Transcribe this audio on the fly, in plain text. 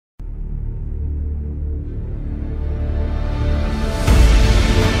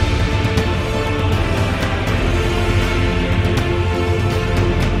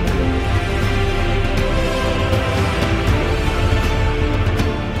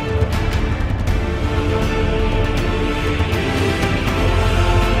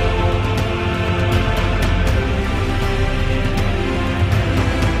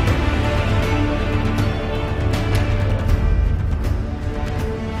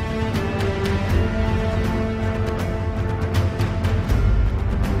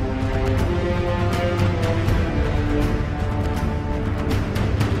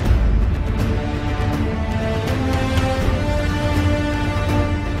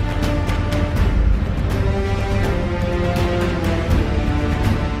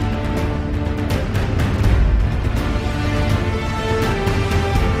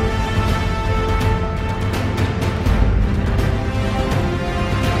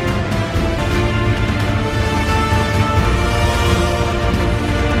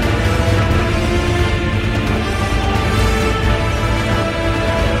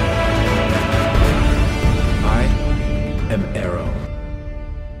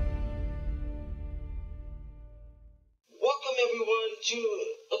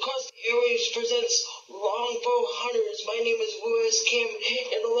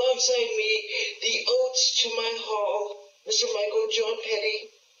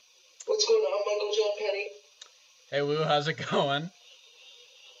Hey Lou, how's it going?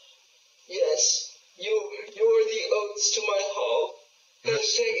 Yes, you're the oats to my hall. Hashtag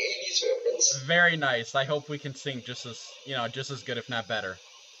 80s reference. Very nice. I hope we can sing just as good, if not better.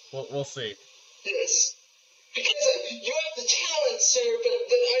 We'll see. Yes. Because you have the talent, sir, but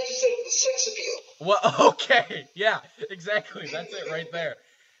then I just have the sex appeal. Well, okay, yeah, exactly. That's it right there.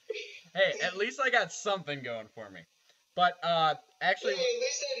 Hey, at least I got something going for me. But actually, Hey, at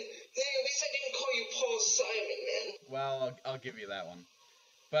least I didn't call you Paul Simon, man. well, I'll give you that one.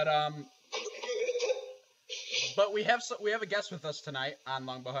 But we have a guest with us tonight on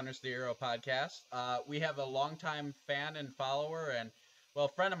Longbow Hunters the Hero podcast. We have a longtime fan and follower and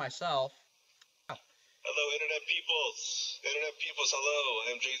friend of myself. Hello, Internet peoples. Internet peoples,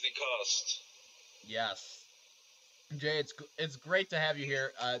 hello. I'm Jay-Z Cost. Yes, Jay, it's great to have you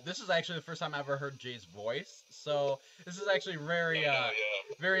here. This is actually the first time I ever heard Jay's voice, so this is actually very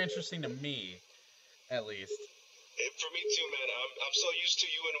interesting to me, at least. For me too, man. I'm so used to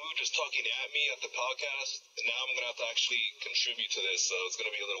you and Wu just talking at me at the podcast, and now I'm gonna have to actually contribute to this, so it's gonna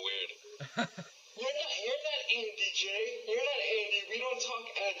be a little weird. You're not Andy, Jay. You're not Andy. We don't talk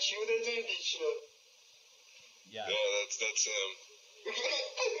at you. That's Andy's show. Yeah. Yeah, that's him.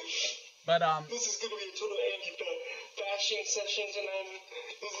 But This is gonna be a total Andy bashing session tonight,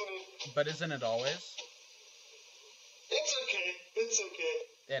 isn't it? But isn't it always? It's okay. It's okay.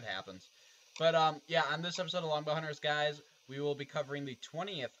 It happens. But on this episode of Longbow Hunters, guys, we will be covering the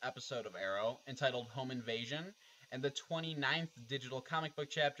 20th episode of Arrow, entitled Home Invasion, and the 29th digital comic book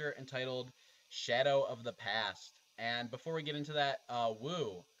chapter, entitled Shadow of the Past. And before we get into that,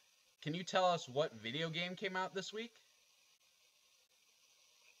 Wu, can you tell us what video game came out this week?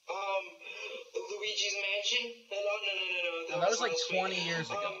 Luigi's Mansion? No. That was like 20 years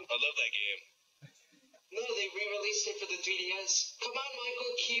ago. I love that game. No, they re-released it for the 3DS. Come on,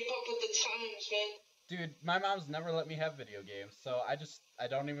 Michael, keep up with the times, man. Dude, my mom's never let me have video games, so I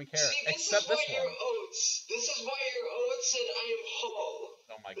don't even care. See, Except this one. This is why you're oats and I am Hall.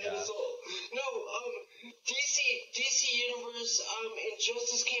 Oh my That god. is all. No, DC Universe,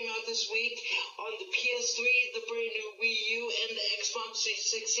 Injustice came out this week on the PS3, the brand new Wii U, and the Xbox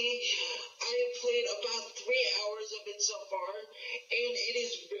 360. I have played about 3 hours of it so far, and it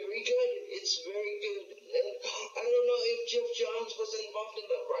is very good. It's very good. And I don't know if Jeff Johns was involved in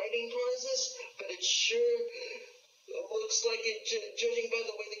the writing process, but it sure looks like it, judging by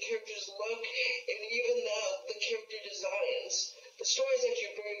the way the characters look, and even the character designs. The story is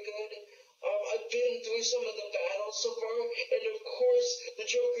actually very good. I've been through some of the battles so far, and of course, the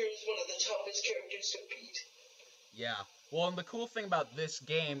Joker is one of the toughest characters to beat. Yeah. Well, and the cool thing about this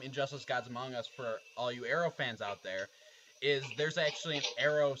game, Injustice Gods Among Us, for all you Arrow fans out there, is there's actually an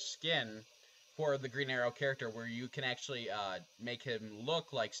Arrow skin for the Green Arrow character where you can actually make him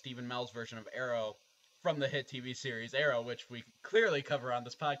look like Stephen Amell's version of Arrow from the hit TV series Arrow, which we clearly cover on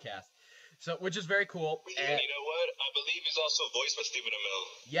this podcast. So, which is very cool. And you know what? I believe he's also voiced by Stephen Amell.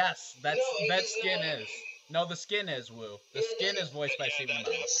 Yes, that skin is. No, the skin is, Wu. The skin is voiced by Stephen Amell.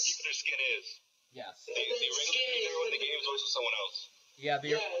 That particular skin is. Yes. The original Arrow in the game is voiced by someone else. Yeah,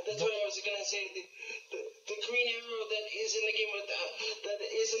 that's what I was gonna say. The Green Arrow that is in the game with that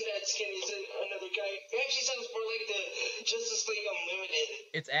isn't that skin is another guy. It actually sounds more like the Justice League Unlimited.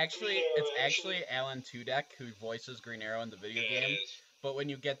 It's actually Alan Tudyk who voices Green Arrow in the video game. But when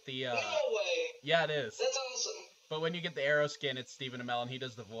you get the no way. Yeah, it is. That's awesome. But when you get the Arrow skin, it's Stephen Amell and he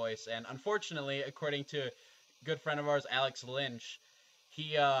does the voice. And unfortunately, according to a good friend of ours, Alex Lynch,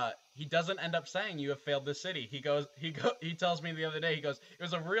 he doesn't end up saying you have failed this city. He tells me the other day, he goes, it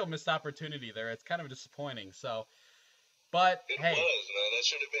was a real missed opportunity there. It's kind of disappointing. So, but it hey, was, man. That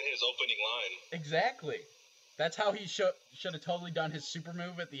should have been his opening line. Exactly. That's how he should have totally done his super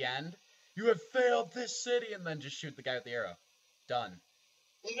move at the end. You have failed this city, and then just shoot the guy with the arrow. Done.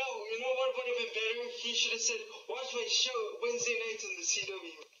 You know what would have been better? He should have said, watch my show Wednesday nights in the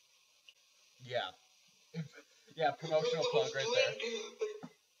CW. Yeah. Yeah, promotional plug right there.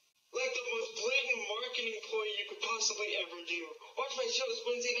 Like the most blatant marketing ploy you could possibly ever do. Watch my shows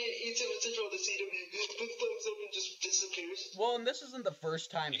Wednesday night, 8, 7 Central, the CW. The thumbs up and just disappears. Well, and this isn't the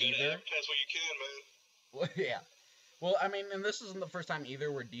first time either. That's what you can, man. Well, yeah. Well, I mean, and this isn't the first time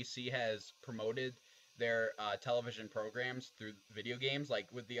either where DC has promoted their television programs through video games. Like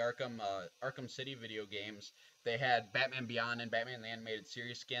with the Arkham City video games, they had Batman Beyond and Batman the Animated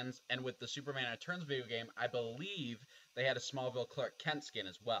Series skins, and with the Superman Returns video game, I believe they had a Smallville Clark Kent skin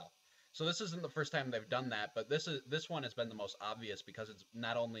as well. So this isn't the first time they've done that, but this one has been the most obvious because it's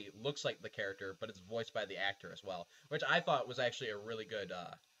not only looks like the character, but it's voiced by the actor as well, which I thought was actually a really good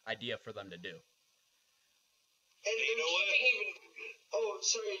idea for them to do. And you know what? Oh,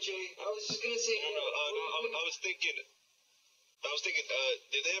 sorry, Jay. I was just gonna say. I was thinking.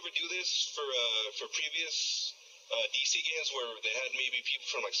 Did they ever do this for previous DC games where they had maybe people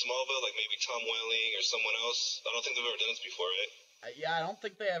from like Smallville, like maybe Tom Welling or someone else? I don't think they've ever done this before, right? Yeah, I don't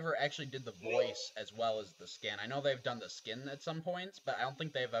think they ever actually did the voice as well as the skin. I know they've done the skin at some points, but I don't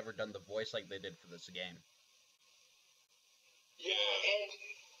think they've ever done the voice like they did for this game. Yeah, and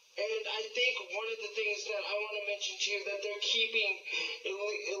I think one of the things that I want to mention too that they're keeping,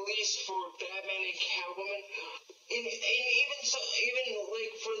 at least for Batman and Catwoman, and even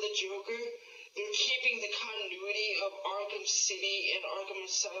like for the Joker, they're keeping the continuity of Arkham City and Arkham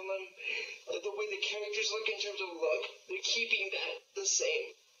Asylum, the way the characters look in terms of look. They're keeping that the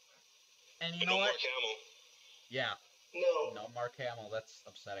same. And you know no what? Mark Hamill. Yeah. No. No Mark Hamill. That's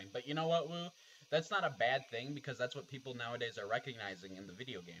upsetting. But you know what, Woo? That's not a bad thing because that's what people nowadays are recognizing in the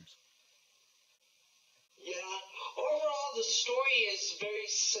video games. Yeah. Overall, the story is very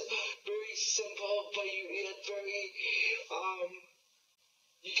simple, but you can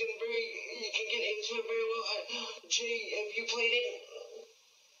get into it very well. Jay, have you played it?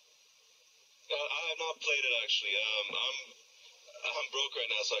 I have not played it actually. I'm broke right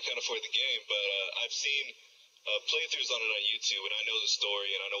now, so I can't afford the game. But I've seen playthroughs on it on YouTube, and I know the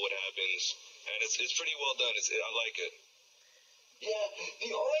story and I know what happens, and it's pretty well done. I like it. Yeah,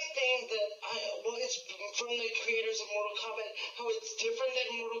 the only thing that it's from the creators of Mortal Kombat, how it's different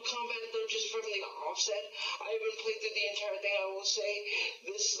than Mortal Kombat, though, just from the offset. I haven't played through the entire thing, I will say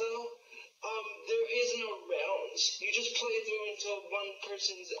this, though. There is no rounds. You just play through until one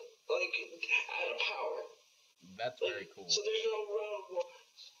person's, like, out of power. That's very cool. So there's no round one.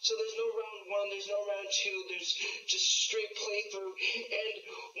 So there's no round one, there's no round two, there's just straight playthrough. And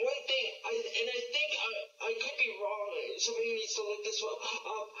one thing, I think I could be wrong, somebody needs to look this up.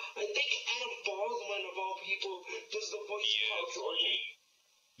 I think Adam Baldwin, of all people, does the voice of Hal Jordan.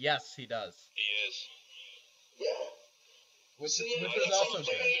 Yes, he does. He is. Yeah. Which So, is also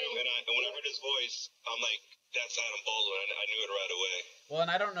good. And when I heard his voice, I'm like, that's Adam Baldwin. I knew it right away. Well,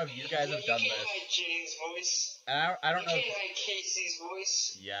 and I don't know if you guys have done you this. can't hide Jay's voice. And I don't know. You can't hide Casey's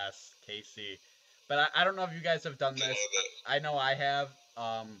voice. Yes, Casey. But I don't know if you guys have done this. I know I have.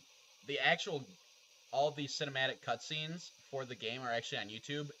 The actual, all these cinematic cutscenes for the game are actually on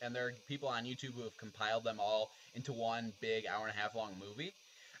YouTube, and there are people on YouTube who have compiled them all into one big hour-and-a-half long movie.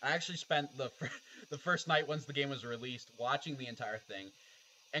 I actually spent the first night once the game was released watching the entire thing,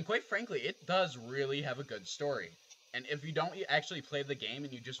 and quite frankly, it does really have a good story. And if you don't actually play the game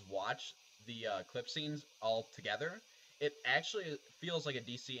and you just watch the clip scenes all together, it actually feels like a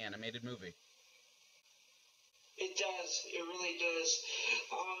DC animated movie. It does. It really does.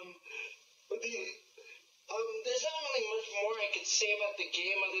 There's not really much more I could say about the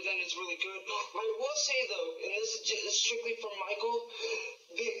game other than it's really good. I will say though, and this is strictly for Michael,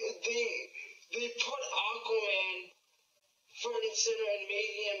 they put Aquaman front and center and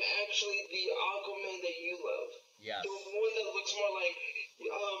made him actually the Aquaman that you love. Yes. The one that looks more like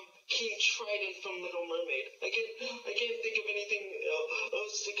King Triton from Little Mermaid. I can't think of anything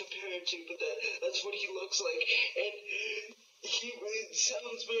else to compare it to, but that's what he looks like. And it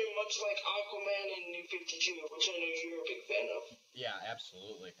sounds very much like Aquaman in New 52, which I know you're a big fan of. Yeah,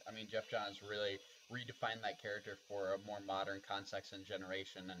 absolutely. I mean, Jeff Johns really redefined that character for a more modern context and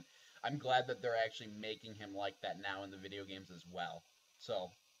generation, and I'm glad that they're actually making him like that now in the video games as well.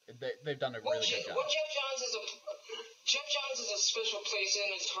 So they've done a really good job. Well, Jeff Johns is a special place in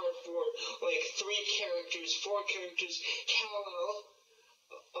his heart for like 4 characters: Kal-El,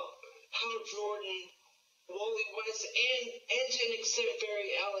 Hal Jordan, Wally West, and to an extent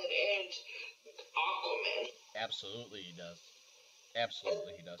Barry Allen and Aquaman. Absolutely, he does.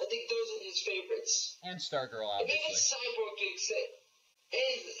 Absolutely, he does. I think those are his favorites. And Stargirl, obviously. And even Cyborg to an extent.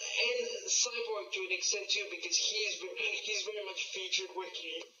 And Cyborg to an extent too, because he's very much featured where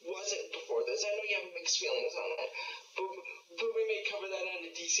he wasn't before this. I know you have mixed feelings on that, but we may cover that on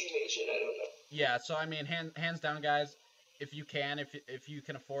the DC Nation. I don't know. Yeah, so I mean, hands down, guys, if you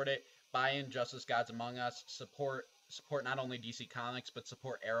can afford it, buy in Justice Gods Among Us. Support not only DC Comics but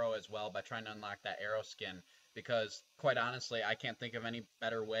support Arrow as well by trying to unlock that Arrow skin. Because quite honestly, I can't think of any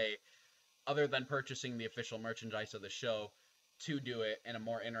better way, other than purchasing the official merchandise of the show, to do it in a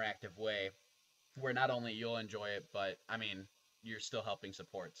more interactive way, where not only you'll enjoy it, but I mean, you're still helping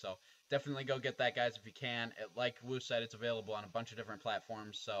support. So definitely go get that, guys, if you can. Like Wu said, it's available on a bunch of different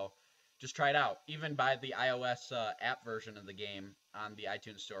platforms, so just try it out. Even buy the iOS app version of the game on the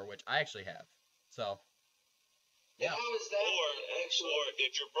iTunes store, which I actually have. So yeah. How is that? Or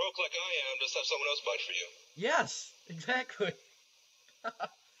if you're broke like I am, just have someone else buy for you. Yes, exactly.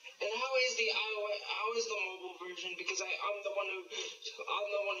 And how is the iOS? How is the mobile version? Because I'm the one who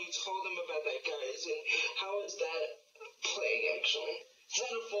told them about that, guys. And how is that playing actually? It's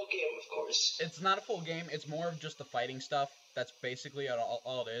not a full game, of course. It's not a full game. It's more of just the fighting stuff. That's basically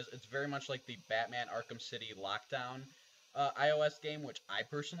all it is. It's very much like the Batman Arkham City Lockdown iOS game, which I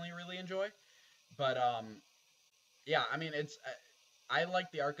personally really enjoy. But yeah, I mean, I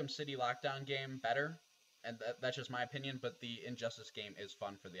like the Arkham City Lockdown game better, and that's just my opinion. But the Injustice game is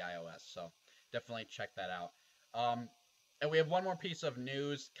fun for the iOS, so definitely check that out. And we have one more piece of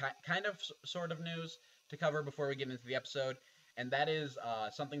news, kind of sort of news to cover before we get into the episode, and that is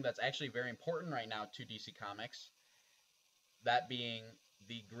something that's actually very important right now to DC Comics. That being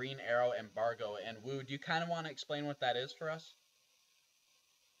the Green Arrow embargo. And Wu, do you kind of want to explain what that is for us?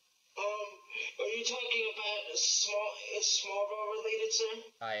 Are you talking about Smallville related, sir?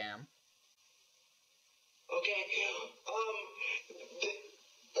 I am. Okay.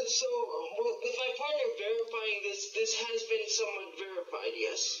 So, with my partner verifying this has been somewhat verified,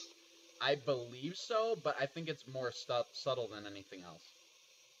 yes? I believe so, but I think it's more subtle than anything else.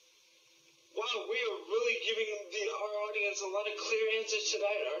 Wow, we are really giving our audience a lot of clear answers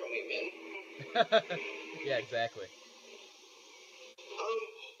tonight, aren't we, man? Yeah, exactly.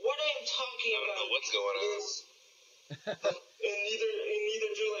 What I'm talking about. I don't know what's going on. Is, and neither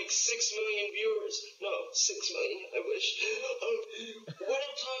do like 6 million viewers. No, 6 million. I wish. What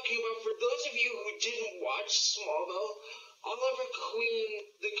I'm talking about, for those of you who didn't watch Smallville, Oliver Queen,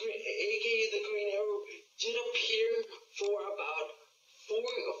 aka the Green Arrow, did appear for about 4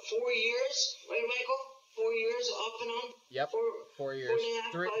 years, right, Michael? 4 years off and on. Yep. 4 years.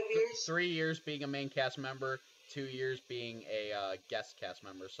 4.5, 5 years. 3 years being a main cast member. 2 years being a guest cast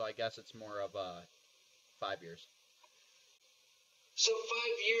member. So I guess it's more of 5 years. So 5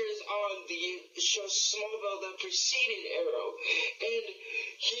 years on the show Smallville that preceded Arrow, and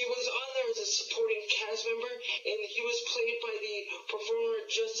he was on there as a supporting cast member, and he was played by the performer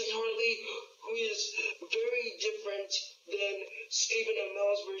Justin Hartley, who is very different than Stephen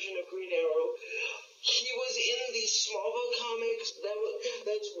Amell's version of Green Arrow. He was in the Smallville comics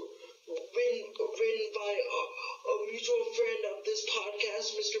that's written by a mutual friend of this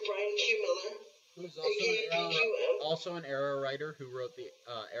podcast, Mr. Brian Q. Miller. Who's also an Arrow writer who wrote the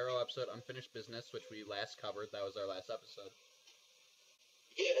Arrow episode Unfinished Business, which we last covered. That was our last episode.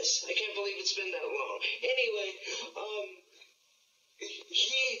 Yes, I can't believe it's been that long. Anyway,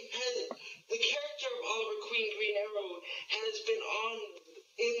 the character of Oliver Queen Green Arrow has been on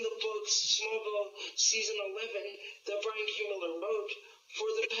in the books Smallville season 11 that Brian Q. Miller wrote for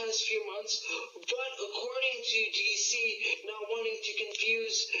the past few months, but according to DC not wanting to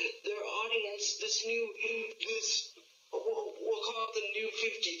confuse their audience, we'll call it the New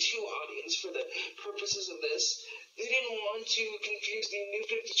 52 audience for the purposes of this, they didn't want to confuse the New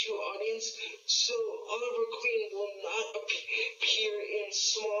 52 audience, so Oliver Queen will not appear in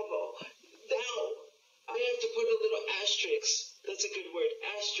Smallville. Now, I have to put a little asterisk, that's a good word,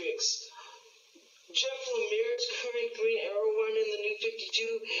 asterisk. Jeff Lemire's current Green Arrow run in the New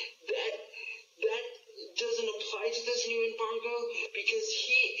 52, that doesn't apply to this new embargo because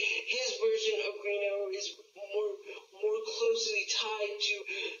his version of Green Arrow is more closely tied to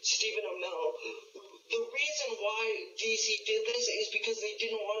Stephen Amell. The reason why DC did this is because they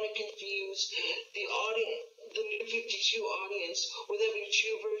didn't want to confuse the New 52 audience with having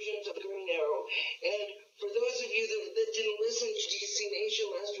two versions of Green Arrow. And for those of you that didn't listen to DC Nation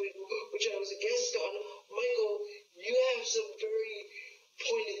last week, which I was a guest on, Michael, you have some very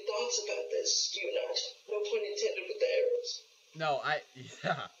pointed thoughts about this, do you not? No pun intended with the arrows. No,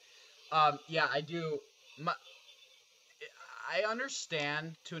 yeah, I do. I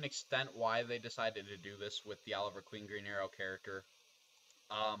understand to an extent why they decided to do this with the Oliver Queen Green Arrow character.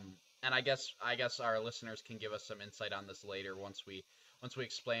 And I guess our listeners can give us some insight on this later once we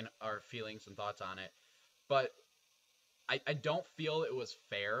explain our feelings and thoughts on it. But I don't feel it was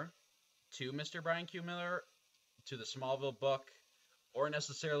fair to Mr. Brian Q. Miller, to the Smallville book, or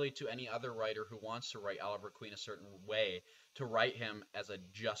necessarily to any other writer who wants to write Oliver Queen a certain way, to write him as a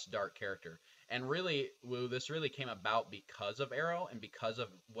just dark character. And really, Wu, this really came about because of Arrow, and because of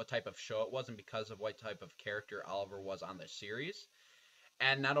what type of show it was, and because of what type of character Oliver was on the series.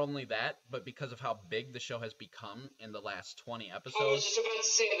 And not only that, but because of how big the show has become in the last 20 episodes. I was just about to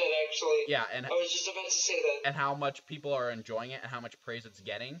say that, actually. Yeah, and I was just about to say that. And how much people are enjoying it, and how much praise it's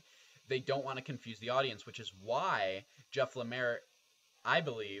getting. They don't want to confuse the audience, which is why Jeff Lemire, I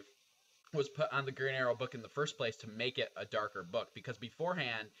believe, was put on the Green Arrow book in the first place, to make it a darker book. Because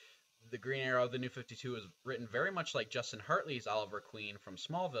beforehand, the Green Arrow, the New 52, was written very much like Justin Hartley's Oliver Queen from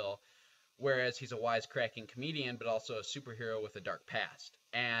Smallville, whereas he's a wisecracking comedian, but also a superhero with a dark past.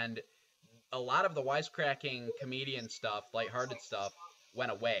 And a lot of the wisecracking comedian stuff, lighthearted stuff,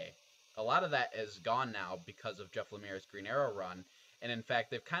 went away. A lot of that is gone now because of Jeff Lemire's Green Arrow run, and in fact,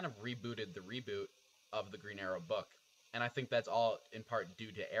 they've kind of rebooted the reboot of the Green Arrow book, and I think that's all in part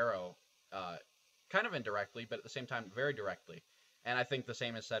due to Arrow, kind of indirectly, but at the same time, very directly. And I think the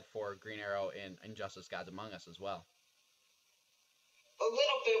same is said for Green Arrow in Injustice: Gods Among Us as well. A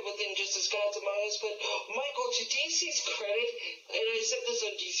little bit with Injustice Gods Among Us, but Michael, to DC's credit, and I said this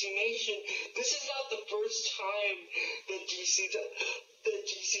on DC Nation, this is not the first time that DC did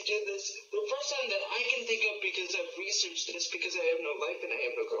this. The first time that I can think of, because I've researched this, because I have no life and I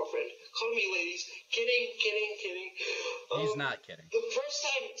have no girlfriend. Call me ladies. Kidding. He's not kidding. The first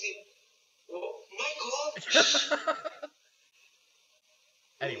time, well, Michael.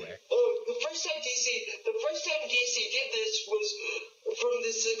 Anyway. The first time DC did this was from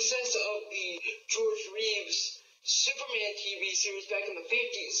the success of the George Reeves Superman TV series back in the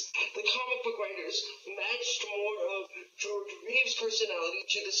 50s. The comic book writers matched more of George Reeves' personality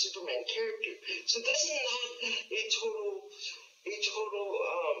to the Superman character. So this is not a total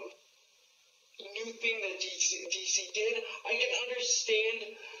new thing that DC did. I can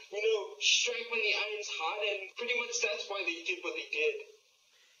understand, strike when the iron's hot, and pretty much that's why they did what they did.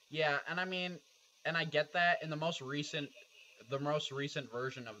 Yeah, and I mean, and I get that. In the most recent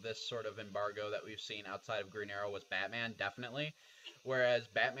version of this sort of embargo that we've seen outside of Green Arrow was Batman, definitely. Whereas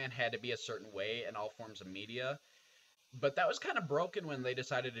Batman had to be a certain way in all forms of media. But that was kind of broken when they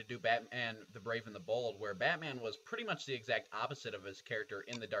decided to do Batman the Brave and the Bold, where Batman was pretty much the exact opposite of his character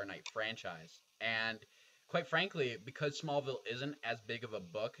in the Dark Knight franchise. And quite frankly, because Smallville isn't as big of a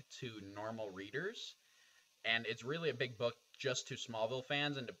book to normal readers, and it's really a big book just to Smallville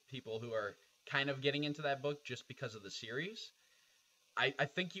fans and to people who are kind of getting into that book just because of the series, I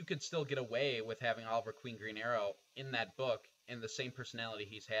think you could still get away with having Oliver Queen Green Arrow in that book in the same personality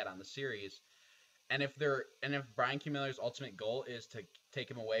he's had on the series. And if Brian K. Miller's ultimate goal is to take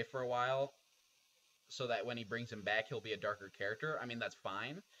him away for a while so that when he brings him back he'll be a darker character, I mean, that's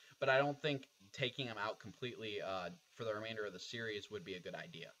fine. But I don't think taking him out completely for the remainder of the series would be a good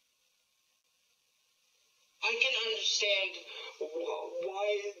idea. I can understand why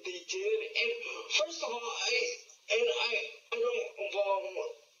they did, and first of all,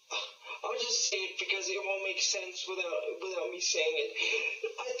 I'll just say it because it won't make sense without me saying it.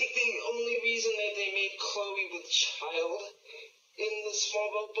 I think the only reason that they made Chloe with child in the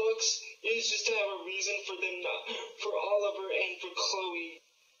Smallville books is just to have a reason for Oliver and for Chloe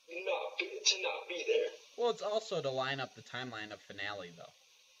to not be there. Well, it's also to line up the timeline of finale, though.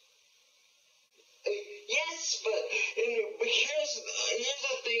 Yes, but here's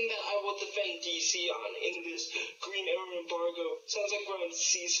the thing that I will defend DC on in this Green Arrow embargo. Sounds like we're on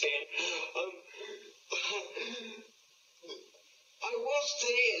C-SPAN. I will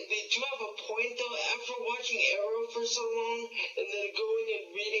say they do have a point, though. After watching Arrow for so long and then going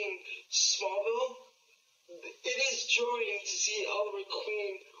and reading Smallville, it is jarring to see Oliver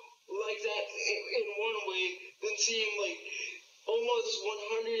Queen like that in one way, then see him like almost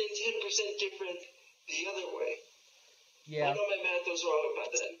 110% different the other way. Yeah. I know my math was wrong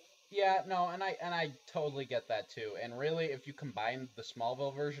about that. Yeah, no, and I totally get that too. And really, if you combine the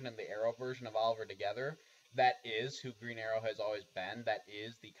Smallville version and the Arrow version of Oliver together, that is who Green Arrow has always been. That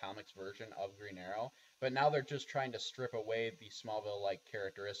is the comics version of Green Arrow. But now they're just trying to strip away the Smallville-like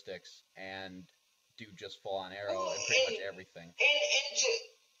characteristics and do just full-on Arrow and pretty much everything. And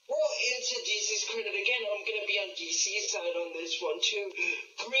to DC's credit, again, I'm going to be on DC's side on this one, too.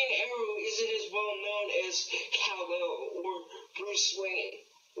 Green Arrow isn't as well known as Kal-El or Bruce Wayne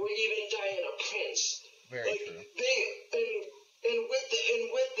or even Diana Prince. Very true. And with the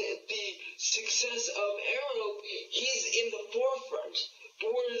success of Arrow, he's in the forefront.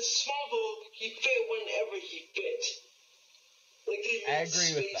 But whereas Smallville, he fit whenever he fit. Like, they made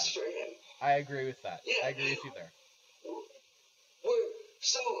space for him. I agree with that. Yeah. I agree with you there.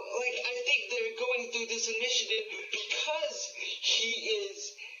 So, I think they're going through this initiative because he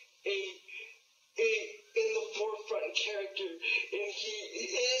is in the forefront character, and he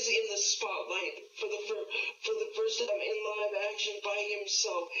is in the spotlight for the first time in live action by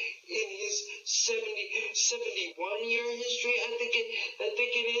himself in his 71-year history. I think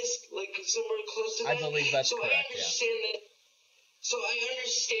it is like somewhere close to that. I believe that's correct. I understand that. So I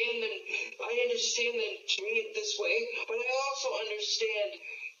understand them doing it this way, but I also understand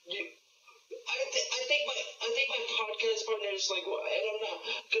I think my podcast partner is like, and I'm not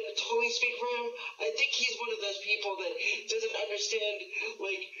gonna totally speak for him. I think he's one of those people that doesn't understand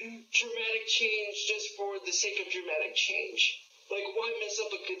like dramatic change just for the sake of dramatic change. Like, why mess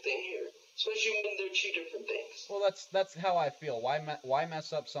up a good thing here? especially when they're two different things. Well, that's how I feel. Why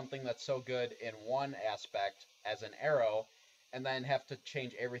mess up something that's so good in one aspect as an Arrow, and then have to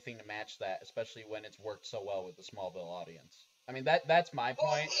change everything to match that, especially when it's worked so well with the Smallville audience. I mean, that's my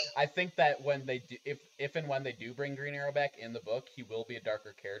point. I think that when they do, if and when they do bring Green Arrow back in the book, he will be a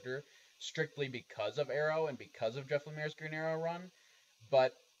darker character, strictly because of Arrow and because of Jeff Lemire's Green Arrow run.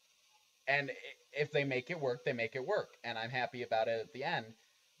 But and if they make it work, they make it work, and I'm happy about it at the end.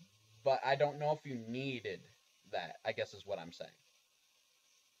 But I don't know if you needed that, I guess is what I'm saying.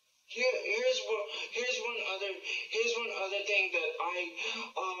 Here's one other thing that I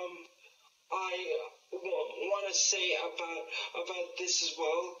want to say about this as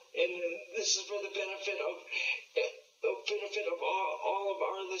well, and this is for the benefit of all of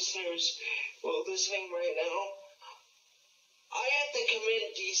our listeners listening right now. I have to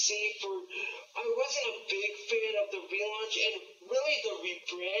commend DC for. I wasn't a big fan of the relaunch and really the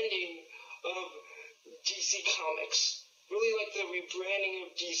rebranding of DC Comics. Really like the rebranding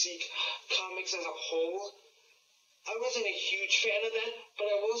of DC Comics as a whole. I wasn't a huge fan of that,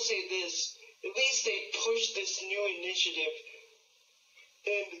 but I will say this. At least they pushed this new initiative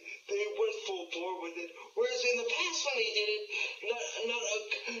and they went full bore with it. Whereas in the past when they did it,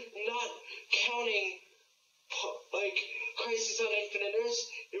 not counting like Crisis on Infinite Earths,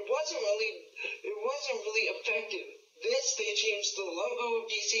 it wasn't really effective. This, they changed the logo of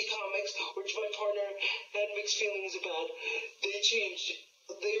DC Comics, which my partner had mixed feelings about. They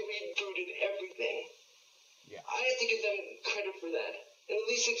rebooted everything. Yeah. I have to give them credit for that. And at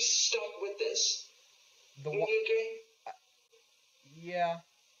least they've stuck with this. Would you agree? Yeah.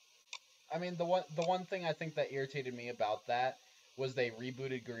 I mean, the one thing I think that irritated me about that was they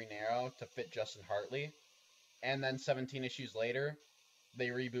rebooted Green Arrow to fit Justin Hartley, and then 17 issues later, they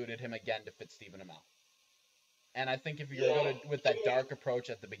rebooted him again to fit Stephen Amell. And I think if you were going with that dark approach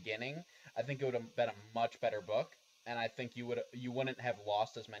at the beginning, I think it would have been a much better book, and I think you wouldn't have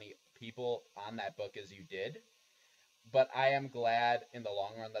lost as many people on that book as you did. But I am glad in the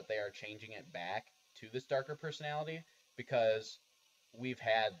long run that they are changing it back to this darker personality, because we've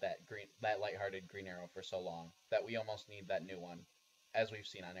had that lighthearted Green Arrow for so long that we almost need that new one, as we've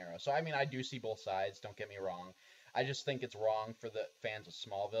seen on Arrow. So I mean, I do see both sides, don't get me wrong. I just think it's wrong for the fans of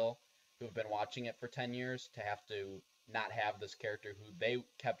Smallville who have been watching it for 10 years to have to not have this character who they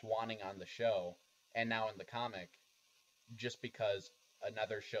kept wanting on the show and now in the comic, just because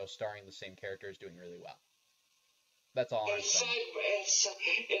another show starring the same character is doing really well. That's all I'm saying.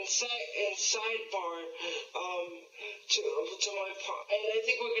 In sidebar, to my part, and I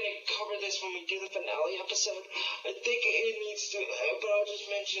think we're going to cover this when we do the finale episode. I think it needs to, but I'll just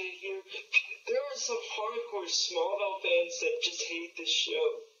mention it here. There are some hardcore Smallville fans that just hate this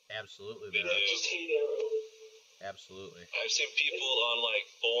show. Absolutely, they just hate Arrow. Absolutely. I've seen people on like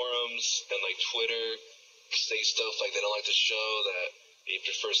forums and like Twitter say stuff like they don't like the show, that he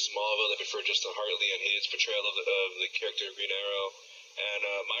prefers Smallville, they prefer Justin Hartley and his portrayal of the character of Green Arrow. And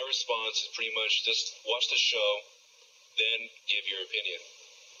my response is pretty much just watch the show, then give your opinion.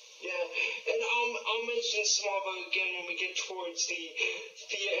 Yeah, and I'll mention Smallville again when we get towards the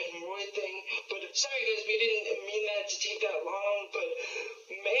Thea and Roy thing. But sorry guys, we didn't mean that to take that long. But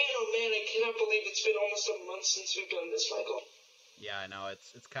man, oh man, I cannot believe it's been almost a month since we've done this, Michael. Yeah, I know,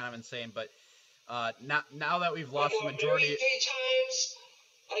 it's kind of insane. But now that we've lost the majority.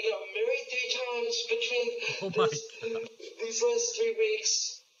 I got married 3 times between these last 3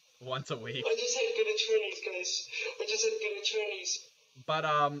 weeks. Once a week. I just had good attorneys, guys. I just had good attorneys. But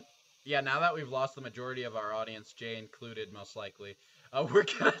yeah, now that we've lost the majority of our audience, Jay included, most likely, we're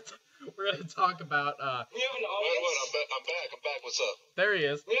gonna talk about. We have an audience. Wait, I'm back. What's up? There he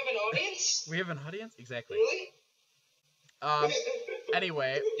is. We have an audience. We have an audience, exactly. Really?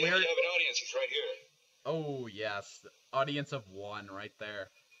 Anyway, we have an audience. He's right here. Oh yes, audience of 1 right there.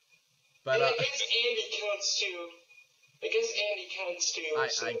 But I guess Andy counts too. I guess.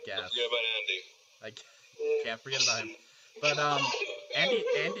 I guess. Don't forget about Andy. I can't forget about him. But Andy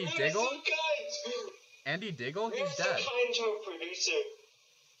Diggle? Andy Diggle? He's dead. Kind to our producer.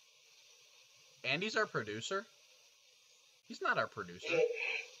 Andy's our producer? He's not our producer. Yeah.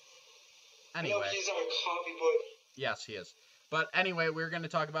 Anyway. No, he's our copy boy. Yes, he is. But anyway, we're going to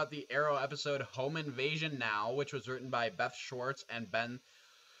talk about the Arrow episode Home Invasion Now, which was written by Beth Schwartz and Ben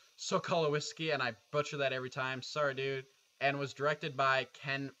Sokolowski, and I butcher that every time. Sorry, dude. And was directed by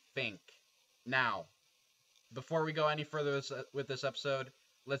Ken Fink. Now, before we go any further with this episode,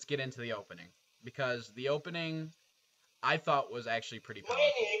 let's get into the opening. Because the opening, I thought, was actually pretty powerful.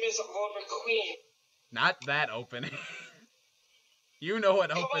 My name is Oliver Queen. Not that opening. You know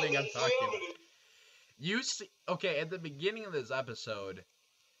what opening I'm talking about. You see, okay, at the beginning of this episode,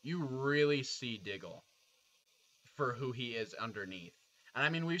 you really see Diggle for who he is underneath. And I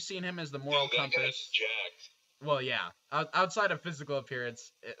mean, we've seen him as the moral Dude, that guy's compass. jacked. Well, yeah, outside of physical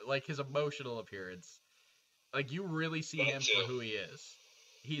appearance, like his emotional appearance, like you really see him for who he is.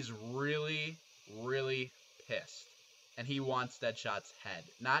 He's really, really pissed, and he wants Deadshot's head.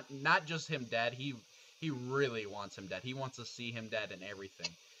 Not just him dead. He really wants him dead. He wants to see him dead and everything.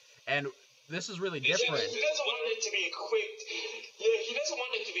 And this is really different. He doesn't want it to be a quick. Yeah, he doesn't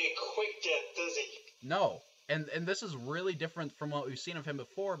want it to be a quick death, does he? No, and this is really different from what we've seen of him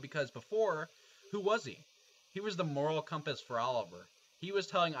before. Because before, who was he? He was the moral compass for Oliver. He was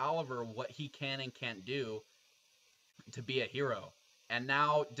telling Oliver what he can and can't do to be a hero. And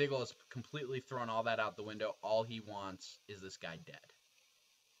now Diggle has completely thrown all that out the window. All he wants is this guy dead.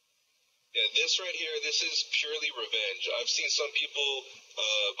 Yeah, this right here, this is purely revenge. I've seen some people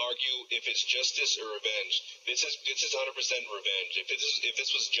argue if it's justice or revenge. This is 100% revenge. If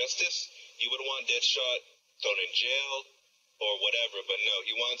this was justice, he would want Deadshot thrown in jail or whatever. But no,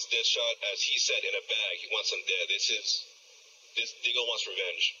 he wants Deadshot, as he said, in a bag. He wants him dead. This Diggle wants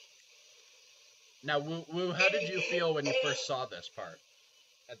revenge. Now, Woo, how did you feel when you first saw this part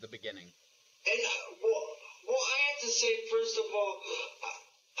at the beginning? And well, I have to say, first of all,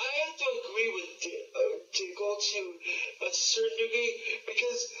 I have to agree with Diggle to a certain degree,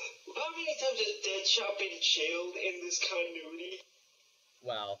 because how many times has Deadshot been jailed in this continuity?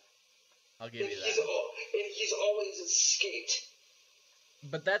 Well, I'll give you that. And he's always escaped.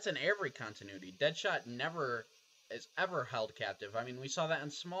 But that's in every continuity. Deadshot never is ever held captive. I mean, we saw that in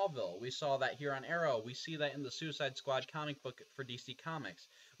Smallville. We saw that here on Arrow. We see that in the Suicide Squad comic book for DC Comics.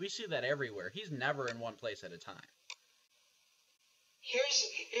 We see that everywhere. He's never in one place at a time.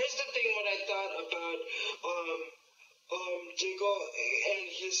 Here's the thing what I thought about Diggle and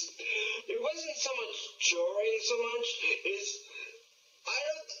his. It wasn't so much jarring so much is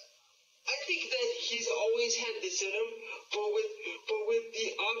I think that he's always had this in him, but with the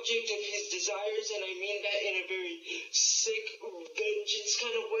object of his desires, and I mean that in a very sick vengeance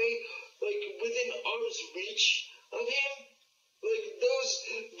kind of way, like within arm's reach of him, like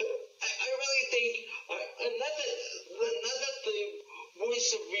I really think, not that the voice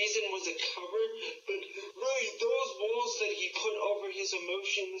of reason was a cover, but really those walls that he put over his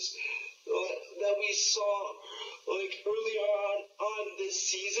emotions that we saw like earlier on this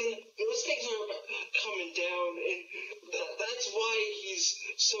season, those things are coming down, and that's why he's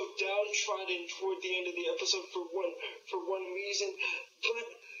so downtrodden toward the end of the episode for one reason. But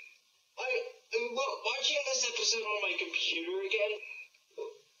watching this episode on my computer again,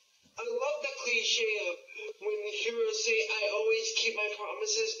 I love the cliche of when the heroes say, "I always keep my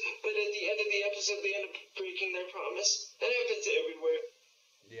promises," but at the end of the episode, they end up breaking their promise. That happens everywhere.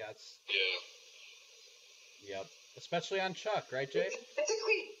 Yeah. Yeah. Yep. Especially on Chuck, right, Jay? It's a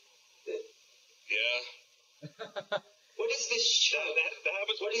Yeah. What is this Chuck? That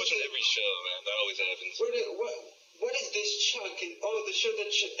happens pretty much on every show, man. That always happens. What is this Chuck? The show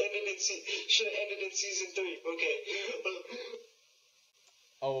that should have ended in season 3. Okay.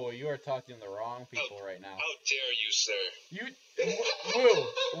 Oh, you are talking to the wrong people right now. How dare you, sir?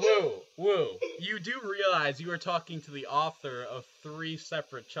 Woo. You do realize you are talking to the author of 3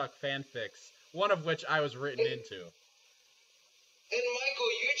 separate Chuck fanfics, one of which I was written into. And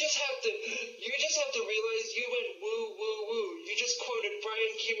Michael, you just have to realize you went woo. You just quoted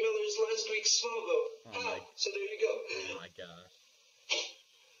Brian K. Miller's last week's Smallville. So there you go. Oh my gosh.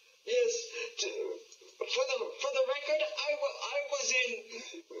 Yes. For the record, I was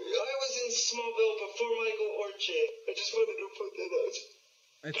in Smallville before Michael or Jay. I just wanted to put that out.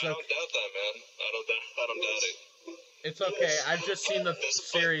 I don't doubt that, man. I don't doubt it. It's okay. I've just seen the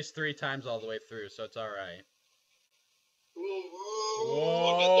series 3 times all the way through, so it's all right.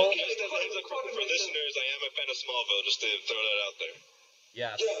 Whoa. For listeners, I am a fan of Smallville, just to throw that out there.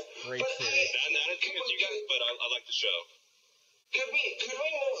 Yes, great series. Not as good as you guys, but I like the show. Could we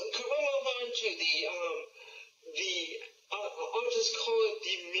move on to the I'll just call it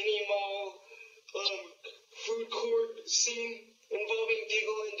the mini mall food court scene involving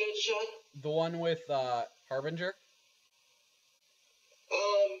Diggle and Deadshot? The one with Harbinger?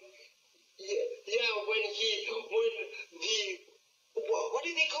 Yeah, what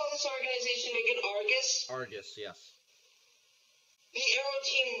did they call this organization again? Argus? Argus, yes. The Arrow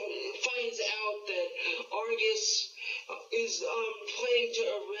team finds out that Argus is planning to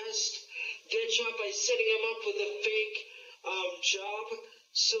arrest Deadshot by setting him up with a fake job.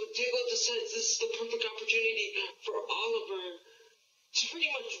 So Diggle decides this is the perfect opportunity for Oliver to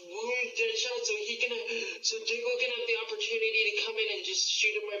pretty much wound Deadshot so Diggle can have the opportunity to come in and just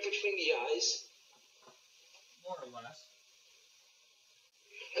shoot him right between the eyes. More or less.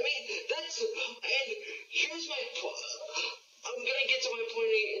 I mean, and here's my point. I'm gonna get to my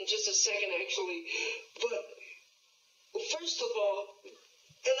point in just a second, actually. But first of all,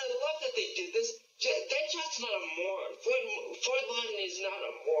 and I love that they did this. Deadshot's not a moron. Floyd Lawton is not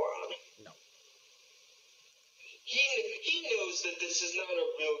a moron. No. He knows that this is not a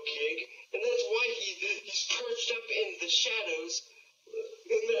real gig, and that's why he's perched up in the shadows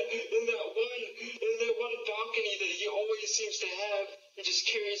in that one balcony that he always seems to have. He just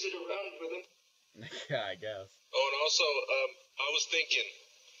carries it around with him. Yeah, I guess. Oh, and also, I was thinking,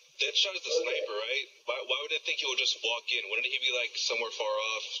 Deadshot is the sniper, right? Why would they think he would just walk in? Wouldn't he be like somewhere far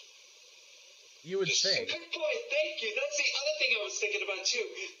off? You would think. Good point. Thank you. That's the other thing I was thinking about too.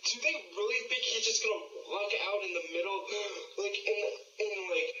 Do they really think he's just gonna walk out in the middle, like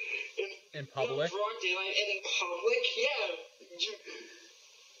in public? Broad daylight and in public? Yeah.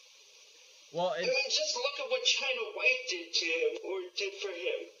 Well, I mean, just look at what China White did to him, or did for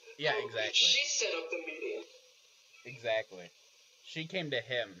him. Yeah, exactly. She set up the meeting. Exactly. She came to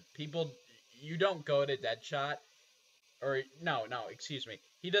him. People, you don't go to Deadshot, or no, excuse me.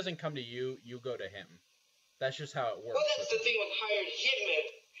 He doesn't come to you. You go to him. That's just how it works. Well, that's the thing with hired hitmen.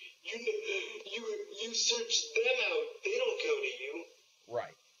 You search them out. They don't go to you.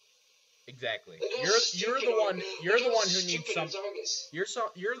 Right. Exactly. Like, You're the one. You're the one who needs something.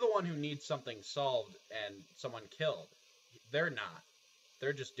 You're the one who needs something solved and someone killed. They're not.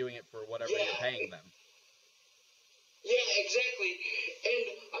 They're just doing it for whatever you're paying them. Yeah, exactly.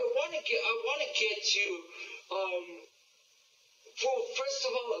 And I want to get to well, first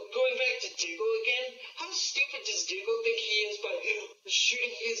of all, going back to Diggle again, how stupid does Diggle think he is by shooting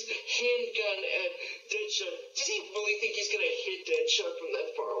his handgun at Deadshot? Does he really think he's gonna hit Deadshot from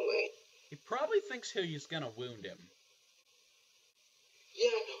that far away? He probably thinks he's gonna wound him.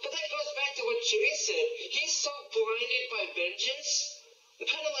 Yeah, but that goes back to what Jay said. He's so blinded by vengeance,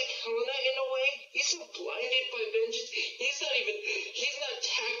 kind of like Helena in a way. He's so blinded by vengeance. He's not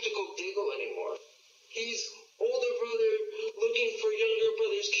tactical Diggle anymore. He's older brother looking for younger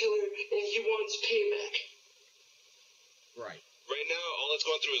brother's killer, and he wants payback. Right. Right now, all that's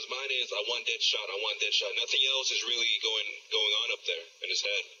going through his mind is, I want Deadshot. Nothing else is really going on up there in his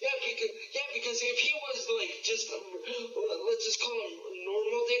head. Yeah, because if he was like just let's just call him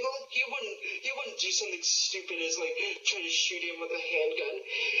normal Diggle, he wouldn't do something stupid as like try to shoot him with a handgun.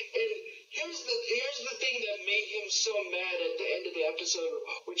 And here's the thing that made him so mad at the end of the episode,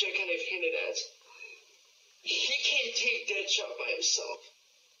 which I kind of hinted at. He can't take Deadshot by himself.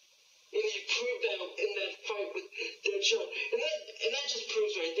 And he proved that in that fight with Deadshot. And that just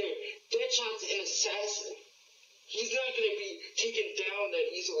proves right there, Deadshot's an assassin. He's not going to be taken down that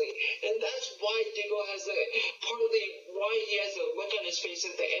easily. And that's why Diggle has why he has a look on his face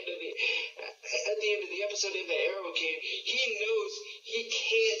at the end of the episode in the Arrow Cave. He knows he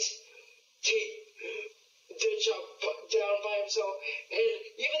can't take Deadshot down by himself. And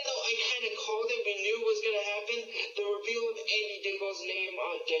even though I kind of called it, we knew it was going to happen, the reveal of Andy Diggle's name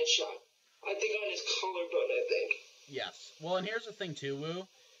on Deadshot. I think on his collarbone, I think. Yes. Well, and here's the thing, too, Woo.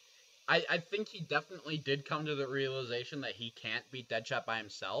 I think he definitely did come to the realization that he can't beat Deadshot by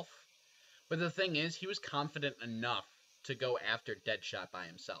himself. But the thing is, he was confident enough to go after Deadshot by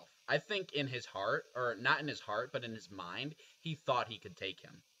himself. I think in his heart, or not in his heart, but in his mind, he thought he could take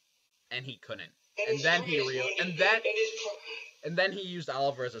him. And he couldn't. And then he used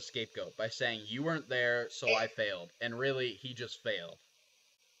Oliver as a scapegoat by saying, you weren't there, so I failed. And really, he just failed.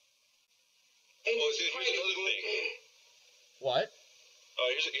 And here's another thing. What?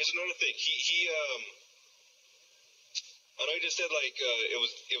 Here's another thing. I know you just said like it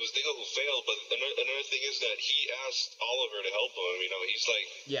was Diggle who failed, but another thing is that he asked Oliver to help him. You know, he's like,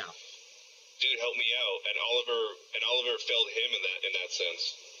 yeah, dude, help me out. And Oliver failed him in that sense.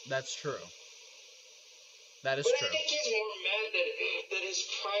 That's true. That is true. I think he's more mad that his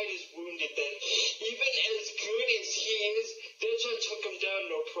pride is wounded, that even as good as he is, Deadshot took him down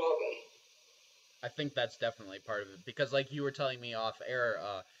no problem. I think that's definitely part of it. Because like you were telling me off air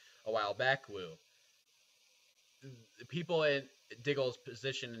a while back, Woo, people in Diggle's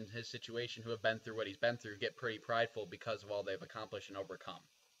position and his situation who have been through what he's been through get pretty prideful because of all they've accomplished and overcome.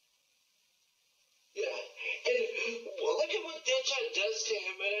 Yeah, and well, look at what Deadshot does to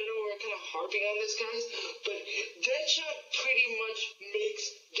him. And I know we're kind of harping on this, guys, but Deadshot pretty much makes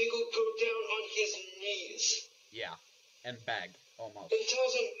Diggle go down on his knees. Yeah, and beg almost. And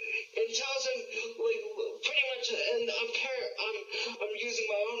tells him like pretty much, and I'm using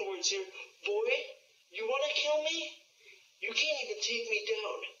my own words here. Boy, you want to kill me? You can't even take me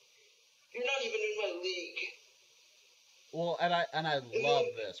down. You're not even in my league. Well, and I love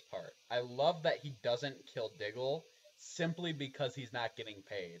this part. I love that he doesn't kill Diggle simply because he's not getting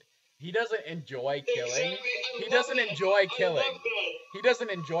paid. He doesn't enjoy killing. Exactly. He doesn't enjoy I killing. love that. He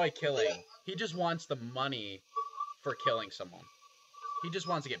doesn't enjoy killing. Yeah. He just wants the money for killing someone. He just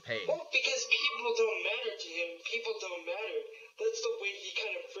wants to get paid. Well, because people don't matter to him. People don't matter. That's the way he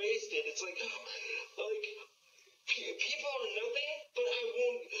kind of phrased it. It's like people are nothing, but I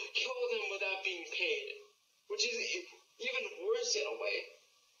won't kill them without being paid, which is even worse in a way.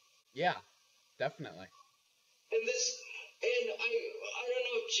 Yeah, definitely. And I don't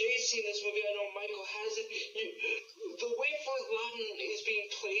know if Jay's seen this movie. I know Michael has it. The way Fort Lawton is being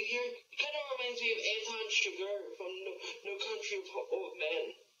played here, it kind of reminds me of Anton Chigurh from No Country of Old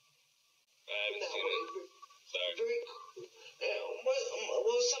Men. I haven't seen it. Sorry. Very cool.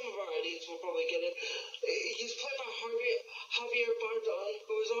 Well, some of our audience will probably get it. He's played by Javier Bardem,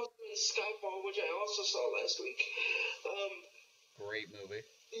 who was also in Skyfall, which I also saw last week. Great movie.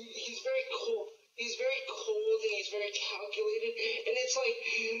 He's very cold. He's very cold and he's very calculated, and it's like,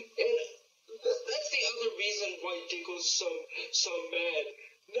 and that's the other reason why Diggle's so mad.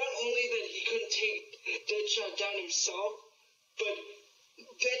 Not only that he couldn't take Deadshot down himself, but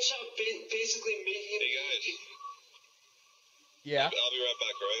Deadshot basically made him. Hey guys. Yeah. I'll be right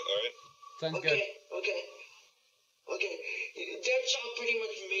back. All right. Sounds Okay, good. okay. Deadshot pretty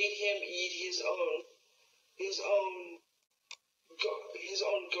much made him eat his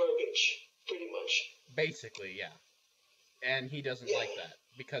own garbage, pretty much. Basically, yeah. And he doesn't like that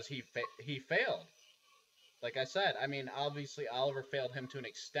because he failed. Like I said, I mean, obviously Oliver failed him to an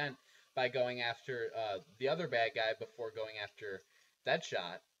extent by going after the other bad guy before going after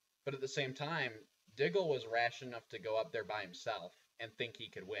Deadshot. But at the same time, Diggle was rash enough to go up there by himself and think he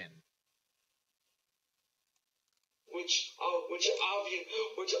could win. Which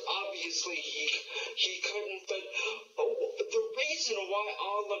obviously he couldn't. But the reason why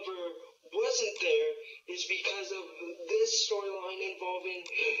Oliver wasn't there is because of this storyline involving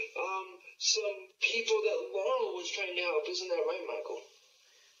some people that Laurel was trying to help. Isn't that right, Michael?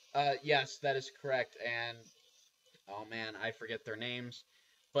 Yes, that is correct. And oh man, I forget their names.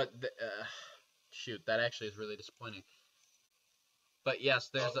 But shoot, that actually is really disappointing. But yes,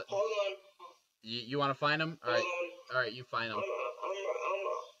 there's a. Hold on. You want to find them? All right. All right, you find them. I'm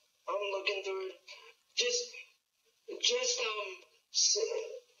looking through it. Just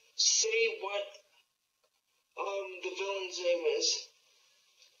say what the villain's name is.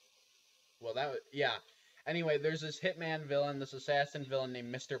 Well, yeah. Anyway, there's this hitman villain, this assassin villain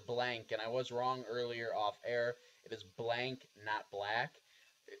named Mr. Blank, and I was wrong earlier off air. It is Blank, not Black.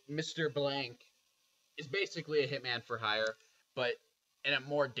 Mr. Blank is basically a hitman for hire, but in a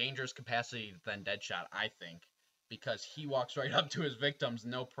more dangerous capacity than Deadshot, I think, because he walks right up to his victims,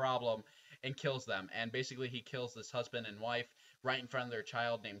 no problem, and kills them. And basically he kills this husband and wife right in front of their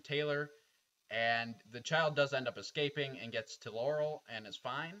child named Taylor, and the child does end up escaping and gets to Laurel and is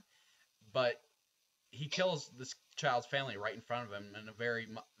fine, but he kills this child's family right in front of him in a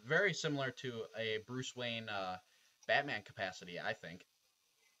very similar to a Bruce Wayne Batman capacity, I think.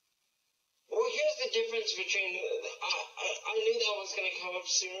 Well, here's the difference between. I knew that was going to come up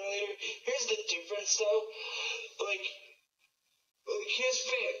sooner or later. Here's the difference, though. Like his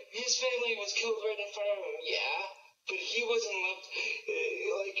family was killed right in front of him, yeah, but he wasn't left.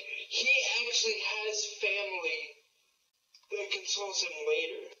 He actually has family that consoles him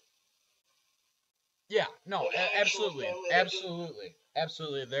later. Yeah, no, absolutely.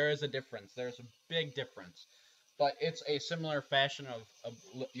 There is a difference. There's a big difference. But it's a similar fashion of a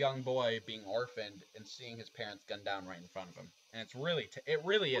young boy being orphaned and seeing his parents gunned down right in front of him. And it's really, it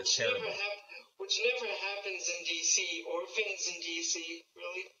really is terrible. Which never happens in DC. Orphans in DC,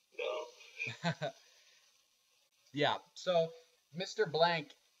 really? No. Yeah, so Mr.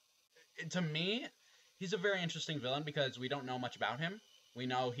 Blank, to me, he's a very interesting villain because we don't know much about him. We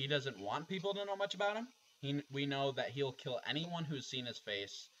know he doesn't want people to know much about him. We know that he'll kill anyone who's seen his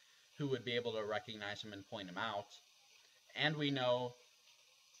face, who would be able to recognize him and point him out. And we know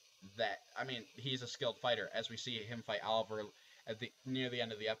that, I mean, he's a skilled fighter. As we see him fight Oliver near the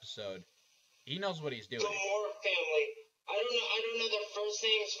end of the episode, he knows what he's doing. The Moore family. I don't know their first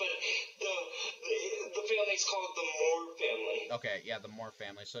names, but the family's called the Moore family. Okay, yeah, the Moore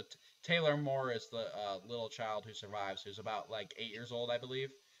family. So Taylor Moore is the little child who survives, who's about like 8 years old, I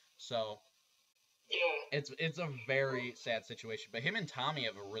believe. So yeah, it's a very sad situation. But him and Tommy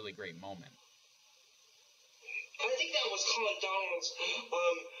have a really great moment. I think that was Colin Donald's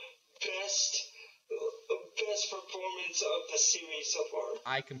best performance of the series so far.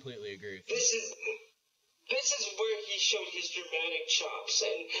 I completely agree with you. This is where he showed his dramatic chops,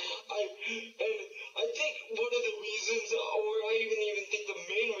 and I think one of the reasons, or I even think the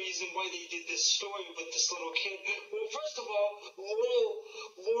main reason why they did this story with this little kid. Well, first of all,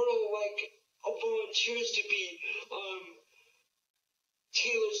 Laurel like volunteers to be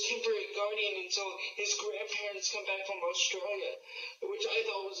Taylor's temporary guardian until his grandparents come back from Australia, which I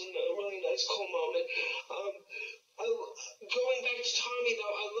thought was a really nice, cool moment. Going back to Tommy,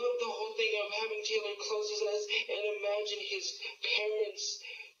 though, I love the whole thing of having Taylor close his eyes and imagine his parents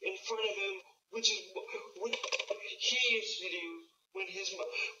in front of him, which is what he used to do when his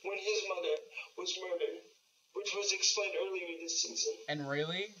mother was murdered, which was explained earlier this season. And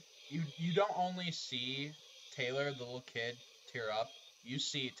really, you don't only see Taylor, the little kid, tear up. You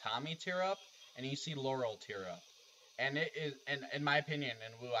see Tommy tear up, and you see Laurel tear up. And it is, and in my opinion,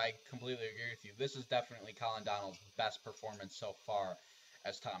 and Lou, I completely agree with you, this is definitely Colin Donnell's best performance so far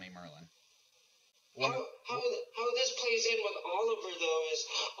as Tommy Merlin. How this plays in with Oliver, though, is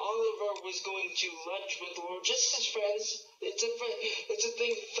Oliver was going to lunch with Laurel just as friends. It's a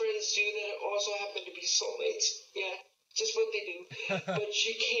thing friends do that also happen to be soulmates. Yeah, just what they do. But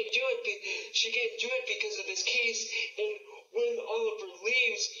she can't do it. She can't do it because of this case. And when Oliver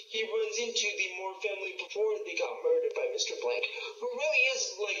leaves, he runs into the Moore family before they got murdered by Mr. Blank, who really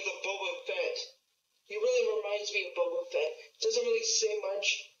is like the Boba Fett. He really reminds me of Boba Fett. Doesn't really say much.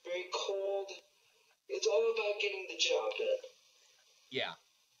 Very cold. It's all about getting the job done. Yeah,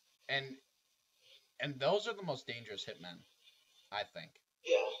 and those are the most dangerous hitmen, I think.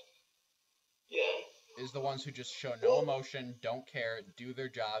 Yeah. Is the ones who just show no emotion, don't care, do their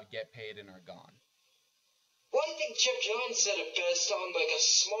job, get paid, and are gone. Well, I think Jeff Johns said it best on like a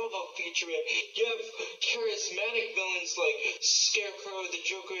Smallville feature. You have charismatic villains like Scarecrow, the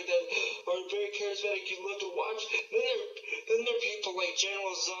Joker, that are very charismatic. You love to watch. Then there are people like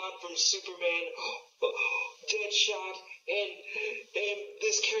General Zod from Superman, Deadshot, and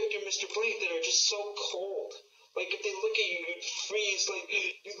this character Mr. Blake that are just so cold. Like if they look at you, you'd freeze. Like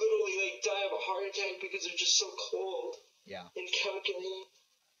you literally like die of a heart attack because they're just so cold. Yeah. And calculating.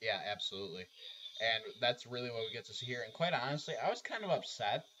 Yeah, absolutely. And that's really what we get to see here. And quite honestly, I was kind of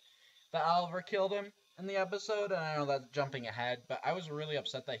upset that Oliver killed him in the episode. And I know that's jumping ahead, but I was really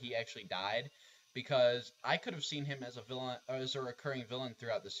upset that he actually died because I could have seen him as a villain, as a recurring villain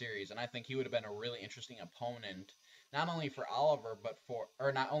throughout the series. And I think he would have been a really interesting opponent, not only for Oliver,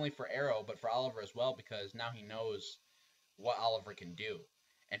 or not only for Arrow, but for Oliver as well, because now he knows what Oliver can do.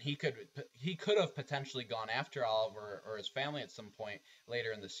 And he could have potentially gone after Oliver or his family at some point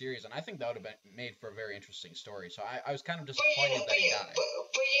later in the series, and I think that would have been made for a very interesting story. So I was kind of disappointed that he died.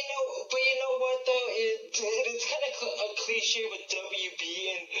 But you know what though? It's kind of a cliche with WB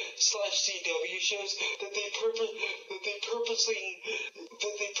and /CW shows that they purposely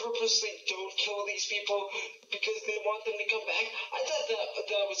don't kill these people because they want them to come back. I thought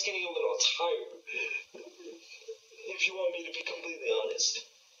that was getting a little tired. If you want me to be completely honest.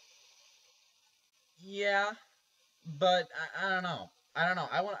 Yeah, but I don't know.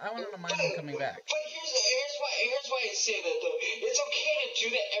 I want to mind him coming back. But here's why I say that though. It's okay to do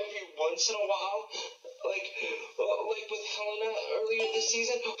that every once in a while, like with Helena earlier this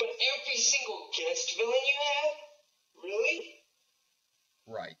season. But every single guest villain you have, really?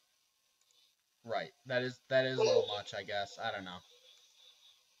 Right. That is a little much, I guess. I don't know.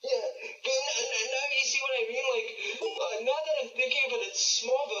 Yeah, but now you see what I mean? Like, now that I'm thinking about it,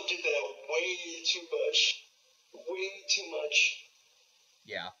 Smallville did that way too much. Way too much.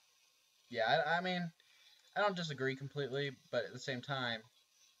 Yeah, I mean, I don't disagree completely, but at the same time,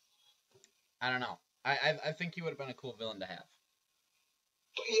 I don't know. I think he would have been a cool villain to have.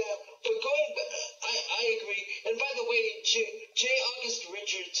 Yeah, but I agree. And by the way, J. August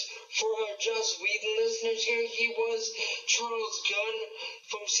Richards, for our Joss Whedon listeners here, he was Charles Gunn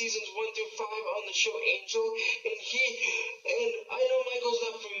from seasons 1 through 5 on the show Angel, and I know Michael's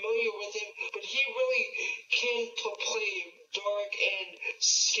not familiar with him, but he really can play dark and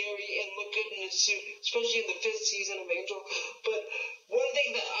scary and look good in his suit, especially in the 5th season of Angel. But one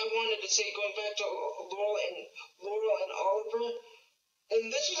thing that I wanted to say, going back to Laurel and Oliver, and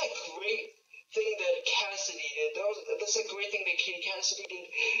this was a great thing that Cassidy did. That's a great thing that Katie Cassidy did.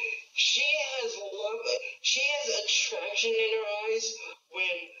 She has attraction in her eyes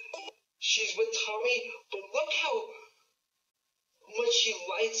when she's with Tommy, but look how much she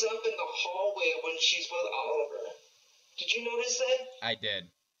lights up in the hallway when she's with Oliver. Did you notice that? I did.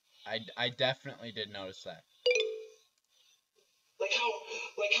 I definitely did notice that.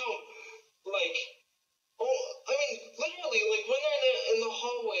 I mean, literally, like, when they're in the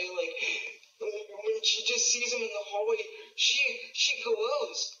hallway, like, when she just sees him in the hallway, she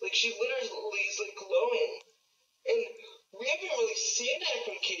glows. Like, she literally is, like, glowing. And we haven't really seen that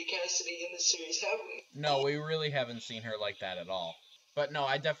from Katie Cassidy in the series, have we? No, we really haven't seen her like that at all. But no,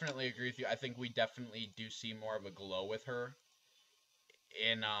 I definitely agree with you. I think we definitely do see more of a glow with her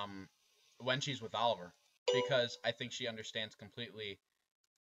in when she's with Oliver, because I think she understands completely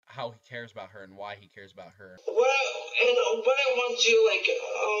how he cares about her and why he cares about her. What I want to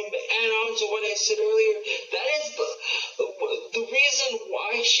add on to what I said earlier, that is the reason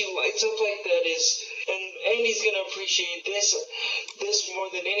why she lights up like that is, and Andy's gonna appreciate this more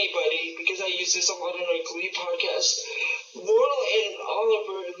than anybody because I use this a lot on our Glee podcast. Laurel and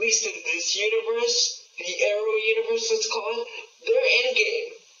Oliver, at least in this universe, the Arrow universe, let's call it, they're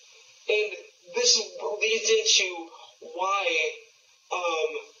endgame, and this leads into why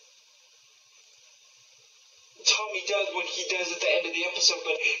Tommy does what he does at the end of the episode.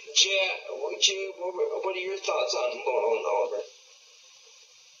 But Jay, what are your thoughts on Laurel and Oliver?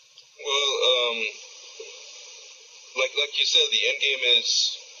 Well, like you said, the end game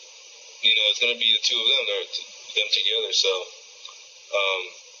is, it's going to be the two of them. Them together. So,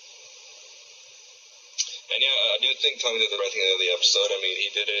 and yeah, I do think Tommy did the right thing at the end of the episode. I mean,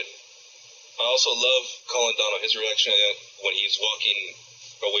 he did it. I also love Colin Donald, his reaction when he's walking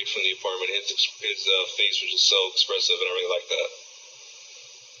away from the apartment. His face was just so expressive, and I really like that.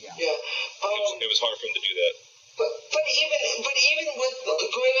 Yeah. It was hard for him to do that. But even with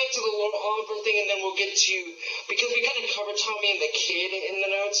going back to the Lord Oliver thing, and then we'll get to, because we kind of covered Tommy and the kid in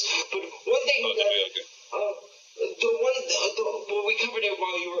the notes. But one thing we covered it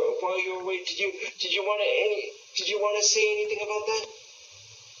while you were away. Did you want to say anything about that?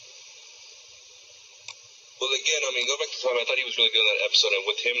 Well, again, I mean, go back to Tommy. I thought he was really good in that episode, and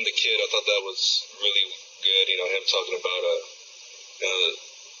with him and the kid, I thought that was really good. Him talking about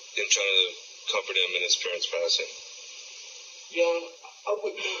him trying to comfort him in his parents' passing. Yeah,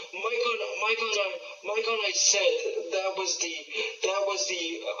 Mike and I said that was the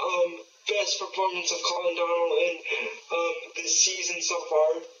best performance of Colin Donald in this season so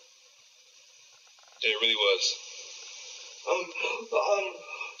far. It really was.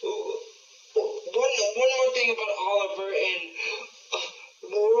 One more thing about Oliver and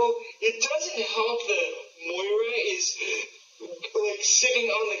Laurel, it doesn't help that Moira is like sitting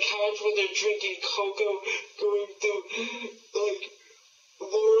on the couch while they're drinking cocoa, going through like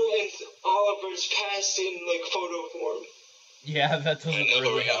Laurel and Oliver's past in like photo form. Yeah, that doesn't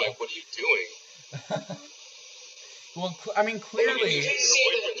really help. Like, what are you doing? Well, I mean, clearly. Your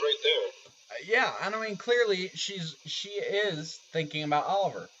boyfriend's right there. Yeah, and I mean, clearly she is thinking about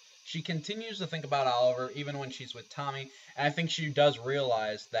Oliver. She continues to think about Oliver even when she's with Tommy, and I think she does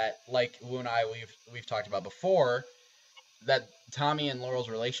realize that, like Wu and I we've talked about before, that Tommy and Laurel's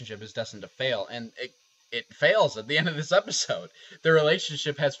relationship is destined to fail, and it fails at the end of this episode. The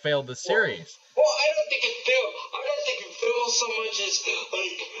relationship has failed the series. Well, I don't think it failed. I don't think it failed so much as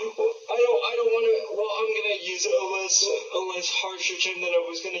like I don't want to. Well, I'm gonna use a less harsher term than I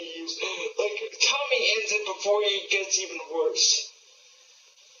was gonna use. Like Tommy ends it before it gets even worse.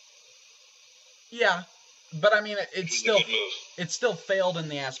 Yeah, but I mean, it still failed in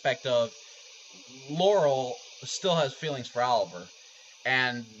the aspect of Laurel still has feelings for Oliver,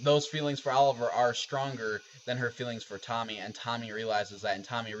 and those feelings for Oliver are stronger than her feelings for Tommy, and Tommy realizes that, and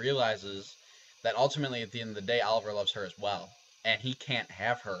Tommy realizes that ultimately at the end of the day, Oliver loves her as well, and he can't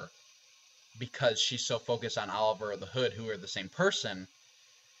have her because she's so focused on Oliver or the Hood, who are the same person,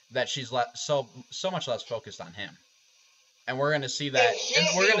 that she's so much less focused on him. And we're going to see that.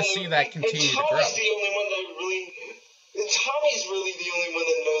 Continue to grow. Tommy's the only one that Tommy's really the only one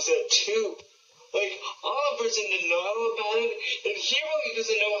that knows that too. Like Oliver's in denial about it, and he really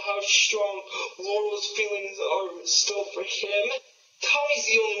doesn't know how strong Laurel's feelings are still for him. Tommy's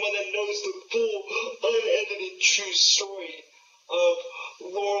the only one that knows the full, unedited, true story of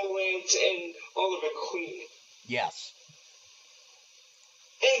Laurel Lance and Oliver Queen. Yes.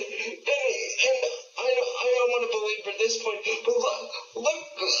 And I don't want to belabor this point, but look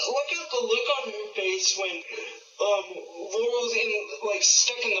at the look on her face when Laurel's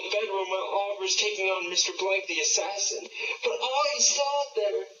stuck in the bedroom while Oliver's taking on Mr. Blank the assassin. But he's still out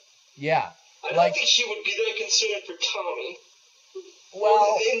there. Yeah. I don't think she would be that concerned for Tommy.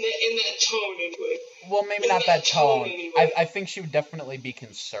 Well, in that tone anyway. Well, maybe not that tone. Anyway. I think she would definitely be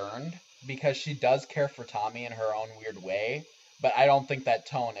concerned because she does care for Tommy in her own weird way. But I don't think that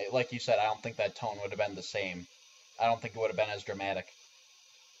tone, like you said, I don't think that tone would have been the same. I don't think it would have been as dramatic.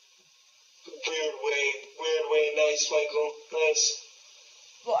 Weird way, nice, Michael, nice.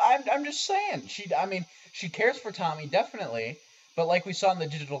 Well, I'm just saying, she cares for Tommy, definitely, but like we saw in the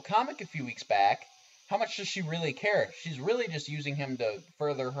digital comic a few weeks back, how much does she really care? She's really just using him to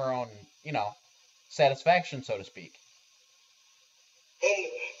further her own, satisfaction, so to speak.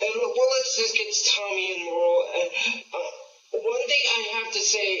 And let's just get to Tommy and Laurel. one thing I have to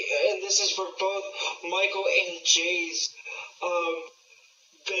say, and this is for both Michael and Jay's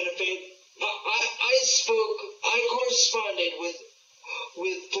benefit, I corresponded with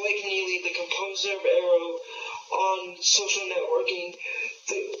Blake Neely, the composer of Arrow, on social networking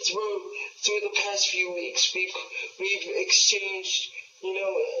through the past few weeks. We've exchanged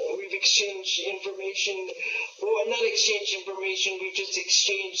information. Well, not exchanged information. We've just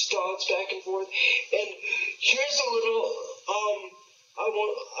exchanged thoughts back and forth. And here's a little I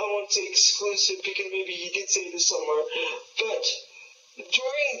won't say exclusive because maybe he did say this somewhere, but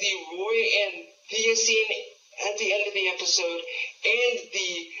during the Roy and Thea scene at the end of the episode and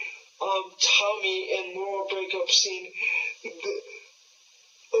the Tommy and Laurel breakup scene,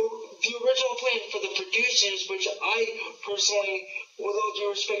 the original plan for the producers, which I personally, with all due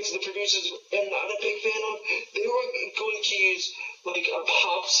respect to the producers, am not a big fan of, they were going to use like a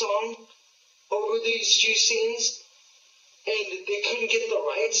pop song over these two scenes, and they couldn't get the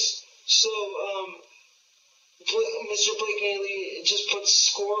rights, so Mr. Blake Neely just put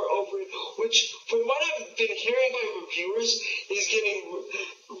score over it, which, from what I've been hearing by reviewers, is getting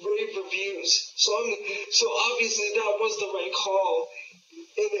rave reviews. So obviously that was the right call.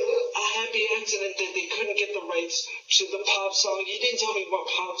 And a happy accident that they couldn't get the rights to the pop song. You didn't tell me what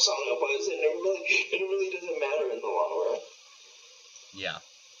pop song it was, and it really doesn't matter in the long run. Yeah.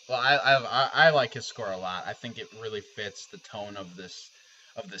 Well, I like his score a lot. I think it really fits the tone of this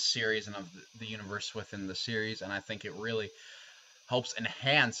series and of the universe within the series, and I think it really helps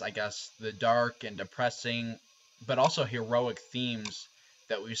enhance, I guess, the dark and depressing, but also heroic themes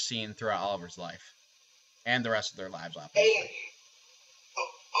that we've seen throughout Oliver's life and the rest of their lives, obviously.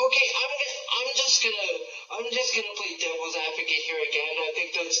 Okay, I'm just gonna play devil's advocate here again. I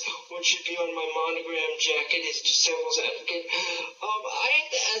think that's what should be on my monogram jacket, is just devil's advocate. I have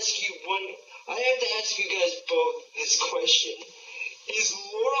to ask you guys both this question. Is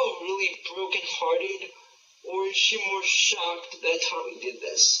Laurel really brokenhearted, or is she more shocked that Tommy did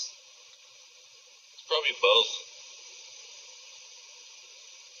this? Probably both.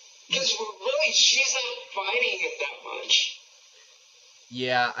 Because really, she's not fighting it that much.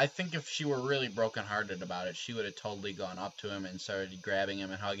 Yeah, I think if she were really brokenhearted about it, she would have totally gone up to him and started grabbing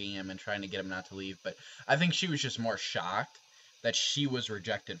him and hugging him and trying to get him not to leave. But I think she was just more shocked that she was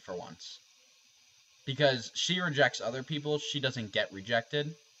rejected for once. Because she rejects other people, she doesn't get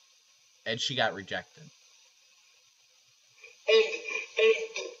rejected, and she got rejected. And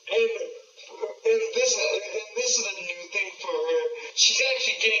this is a new thing for her. She's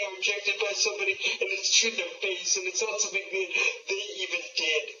actually getting rejected by somebody, and it's to their face, and it's not something that they even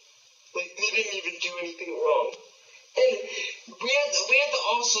did. Like, they didn't even do anything wrong. And we have to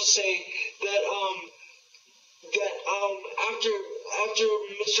also say that after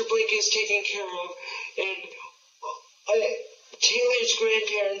Mr. Blake is taken care of, and Taylor's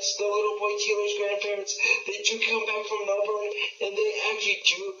grandparents, the little boy Taylor's grandparents, they do come back from Melbourne, and they actually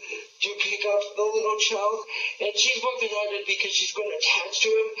do pick up the little child, and she's brokenhearted because she's going to attach to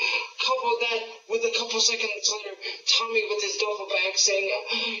him. Couple that with a couple seconds later, Tommy with his duffel bag saying,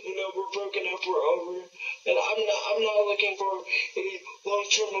 we're broken up, we're over, and I'm not looking for a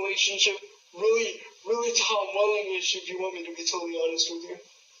long-term relationship. Really Tom Welling-ish, if you want me to be totally honest with you.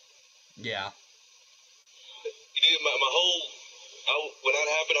 Yeah. When that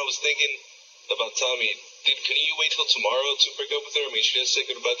happened, I was thinking about Tommy. Can you wait till tomorrow to break up with her? I mean, she didn't say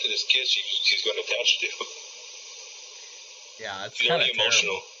goodbye to this kid she's going to attach to. Yeah, it's kind of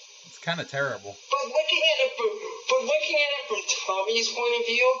emotional. It's kind of terrible. But looking at it from Tommy's point of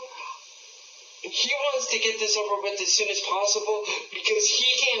view, he wants to get this over with as soon as possible because he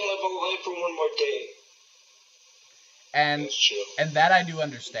can't live a life for one more day. And that I do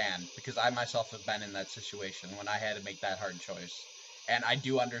understand, because I myself have been in that situation when I had to make that hard choice. And I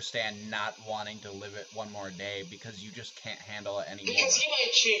do understand not wanting to live it one more day because you just can't handle it anymore. Because he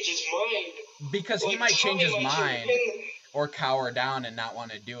might change his mind. Because he might change his mind or cower down and not want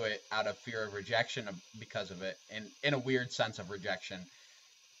to do it out of fear of rejection because of it, in a weird sense of rejection.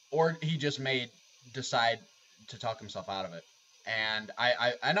 Or he just may decide to talk himself out of it. And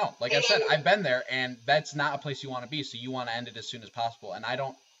I know, like I said, I've been there, and that's not a place you want to be, so you want to end it as soon as possible. And I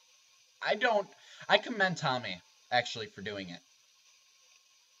commend Tommy, actually, for doing it.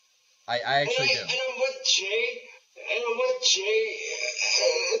 I actually do. And I'm with Jay,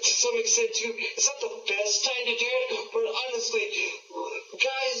 to some extent, too. It's not the best time to do it, but honestly,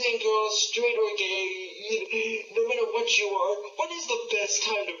 guys and girls, straight or gay, no matter what you are, when is the best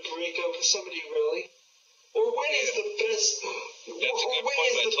time to break up with somebody, really? Or when is the best? That's a good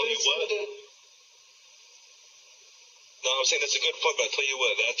point, but I tell you what. No, I'm saying that's a good point, but I tell you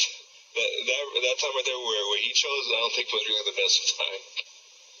what, that time right there where he chose, I don't think was really the best time.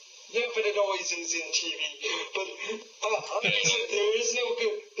 Yeah, but it always is in TV. But honestly, there is no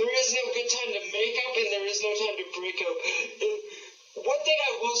good time to make up, and there is no time to break up. And one thing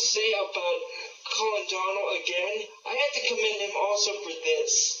I will say about Colin Donnell again, I have to commend him also for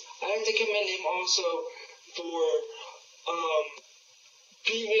this. I have to commend him also for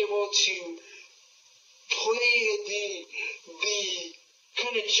being able to play the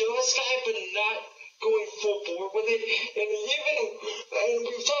kind of jealous guy, but not going full bore with it. And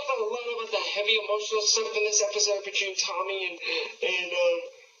we've talked a lot about the heavy emotional stuff in this episode between Tommy and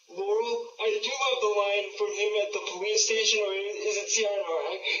Laurel. I do love the line from him at the police station, or is it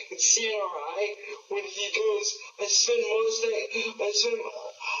CNRI? It's CNRI when he goes, I spend most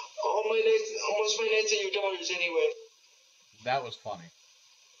my nights at your daughter's anyway. That was funny.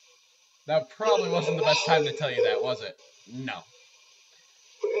 That probably wasn't the best time to tell you that, was it? No.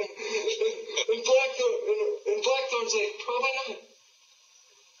 And Blackthorn's like, probably not.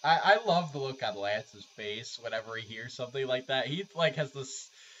 I love the look on Lance's face whenever he hears something like that. He like has this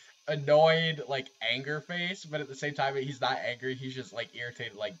annoyed like anger face, but at the same time he's not angry. He's just like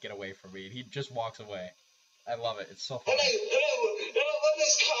irritated, like get away from me. And he just walks away. I love it. It's so funny. And I love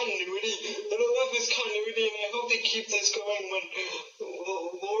this continuity. And I hope they keep this going when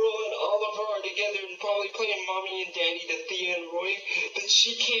Laurel and Oliver are together and probably playing mommy and daddy to Thea and Roy. That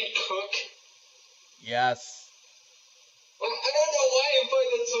she can't cook. Yes. I don't know why I find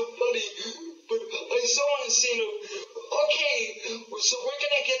that so funny, but I so want to see them. Okay, so we're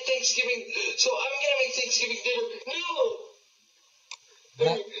gonna get Thanksgiving. So I'm gonna make Thanksgiving dinner. No.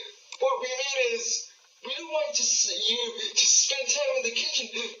 What we mean is, we don't want you to spend time in the kitchen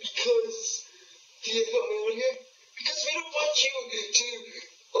because Thea, help me out here. Because we don't want you to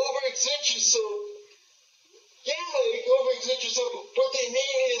overexert yourself. Yeah, overexert yourself. What they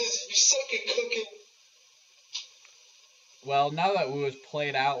mean is you suck at cooking. Well, now that we was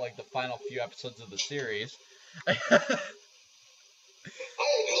played out like the final few episodes of the series, I just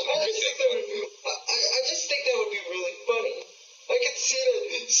think that would be really funny. I could see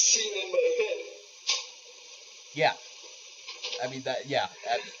that scene in my head. Yeah. I mean that. Yeah,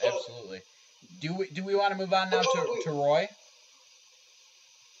 absolutely. Do we want to move on now to Roy?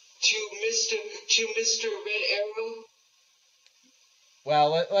 To Mr. Red Arrow.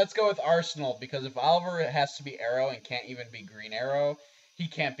 Well, let's go with Arsenal, because if Oliver has to be Arrow and can't even be Green Arrow, he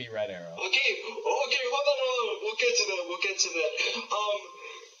can't be Red Arrow. Okay, hold on. We'll get to that.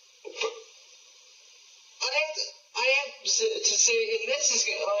 I have to say, and this is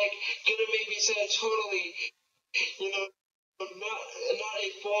like gonna make me sound totally, not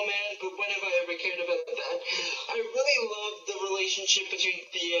a full man, but when have I ever cared about that? I really love the relationship between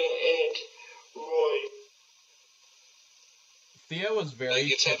Thea and Roy. Thea was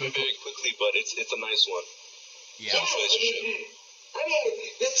very it's happened very quickly, but it's a nice one. Yeah. I mean,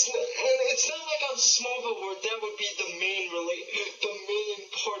 it's not like on Smallville where that would be the main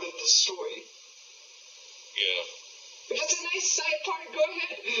part of the story. Yeah. If it's a nice side part, go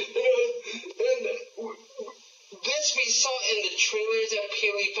ahead. And this we saw in the trailers at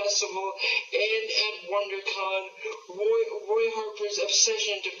Paley Festival and at WonderCon. Roy Harper's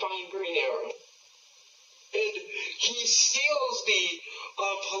obsession to find Green Arrow. And he steals the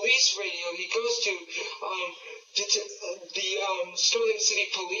police radio. He goes to the Sterling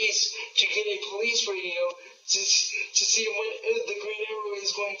City Police to get a police radio to see when the Green Arrow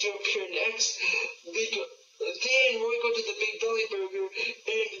is going to appear next. Thea and Roy go to the Big Belly Burger,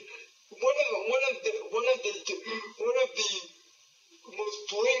 and one of the most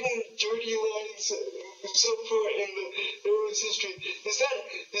blatant, dirty lines so far in the Arrow's history. Is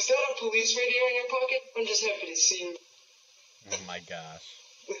that a police radio in your pocket? I'm just happy to see you. Oh my gosh.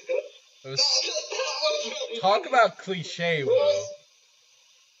 Talk about cliche, Will.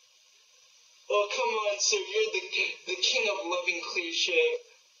 Oh, come on, sir. You're the king of loving cliche.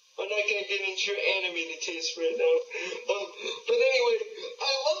 I'm not going to get into your animated taste right now. But anyway,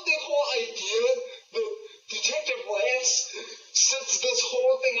 I love the whole idea that Detective Lance sets this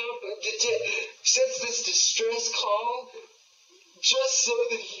whole thing up, sets this distress call just so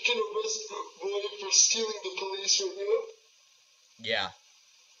that he can arrest Roy for stealing the police radio. Yeah.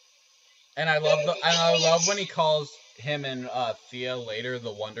 And I love when he calls him and Thea later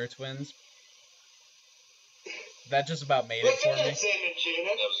the Wonder Twins. That just about made it for me. That was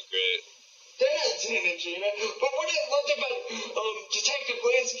great. They're not Zane and Gina. But what I loved about Detective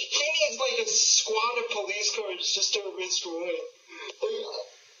Lance, he needs like a squad of police cars just to arrest Roy.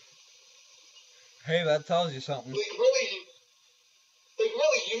 Hey, that tells you something. Like really,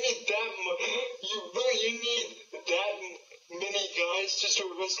 you need that. You need that many guys just just to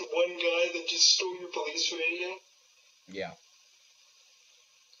arrest one guy that just stole your police radio? Yeah.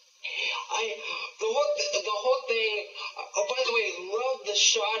 The whole thing. Oh, by the way, I love the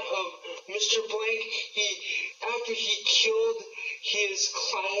shot of Mr. Blank. After he killed his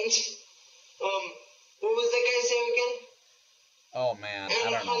client. What was that guy's name again? Oh man, I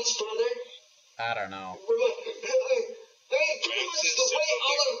don't know. Hunt's brother. I don't know. I mean, pretty much the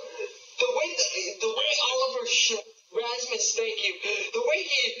way Oliver Rasmus, thank you. The way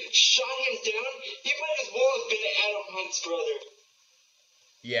he shot him down, he might as well have been Adam Hunt's brother.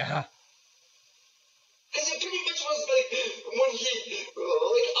 Yeah. Because it pretty much was like when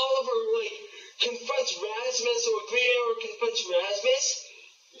Oliver confronts Rasmus, or Green Arrow confronts Rasmus.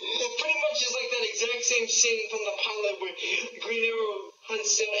 It pretty much is like that exact same scene from the pilot where Green Arrow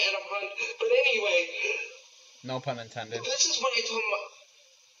hunts down Adam Hunt. But anyway, no pun intended. This is what I told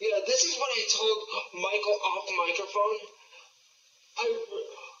Michael off microphone.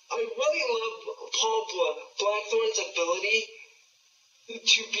 I really love Paul Blackthorne's ability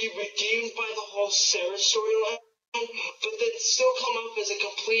to be redeemed by the whole Sarah storyline, but then still come up as a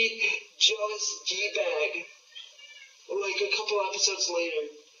complete jealous D-bag, like a couple episodes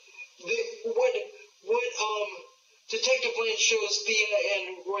later. What Detective Lynch shows Thea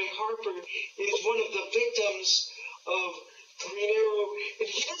and Roy Harper is one of the victims of Green Arrow, and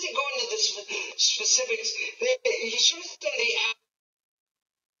he doesn't go into the specifics. He shows them the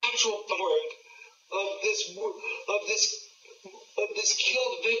actual work of this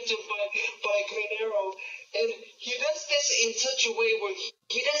killed victim by Green Arrow, and he does this in such a way where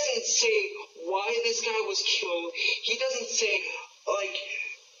he doesn't say why this guy was killed. He doesn't say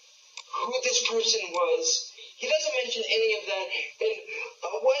who this person was. He doesn't mention any of that. And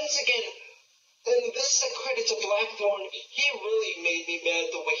once again, and this is a credit to Blackthorne, he really made me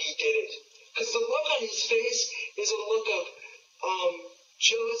mad the way he did it. Because the look on his face is a look of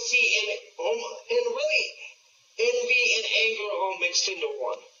jealousy and really envy and anger all mixed into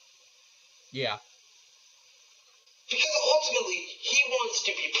one. Yeah. Because ultimately, he wants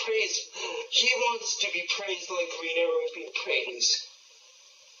to be praised. He wants to be praised like Green Arrow is being praised.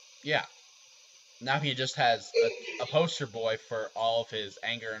 Yeah. Now he just has a poster boy for all of his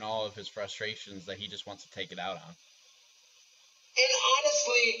anger and all of his frustrations that he just wants to take it out on. And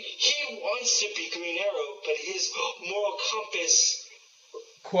honestly, he wants to be Green Arrow, but his moral compass...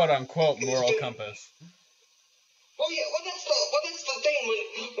 quote-unquote moral compass. Well, that's the thing.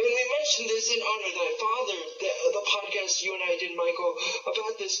 When we mentioned this in Honor Thy Father, the podcast you and I did, Michael,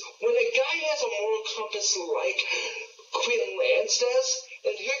 about this, when a guy has a moral compass like Quinn Lance does,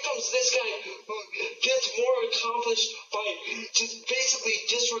 and here comes this guy who gets more accomplished by just basically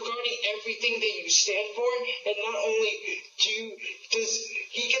disregarding everything that you stand for, and not only does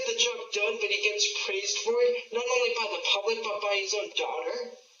he get the job done, but he gets praised for it, not only by the public, but by his own daughter.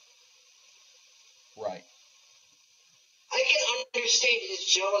 Right. I can understand his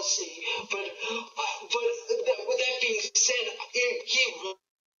jealousy, but with that being said, he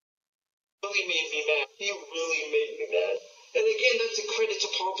really made me mad. He really made me mad. And again, that's a credit to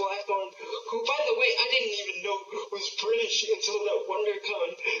Paul Blackthorne, who, by the way, I didn't even know was British until that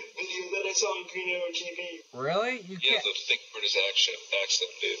WonderCon video that I saw on Green Arrow TV. Really? He has a thick British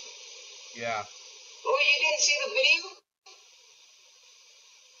accent, dude. Yeah. Oh, you didn't see the video?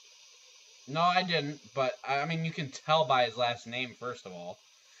 No, I didn't, but I mean, you can tell by his last name, first of all.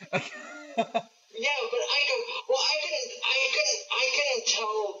 Yeah, but I couldn't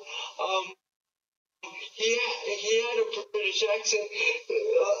tell. He had a British accent,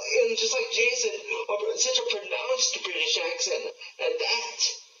 and just like Jason, such a pronounced British accent at that.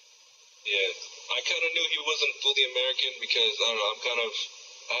 Yeah, I kind of knew he wasn't fully American because, I don't know,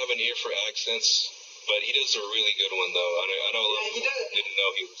 I have an ear for accents, but he does a really good one, though. I know a lot of people didn't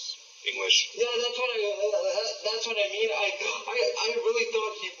know he was English. Yeah, that's what I mean. I really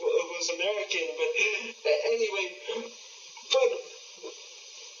thought he was American, but anyway, but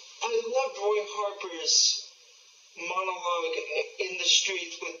I loved Roy Harper's monologue in the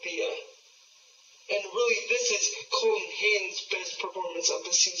streets with Thea. And really, this is Colton Haynes' best performance of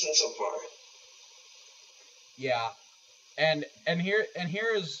the season so far. Yeah. And here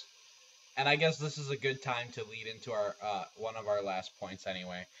is, and I guess this is a good time to lead into our one of our last points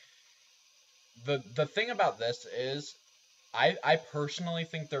anyway. The thing about this is I personally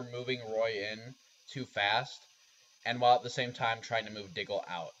think they're moving Roy in too fast, and while at the same time trying to move Diggle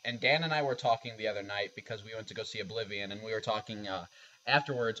out. And Dan and I were talking the other night because we went to go see Oblivion, and we were talking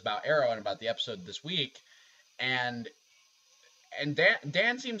afterwards about Arrow and about the episode this week. And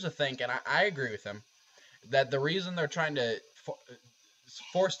Dan seems to think, and I agree with him, that the reason they're trying to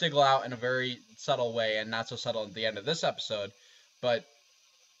force Diggle out in a very subtle way, and not so subtle at the end of this episode, but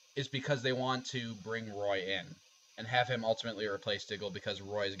is because they want to bring Roy in and have him ultimately replace Diggle because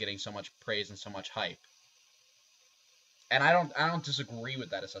Roy is getting so much praise and so much hype. And I don't disagree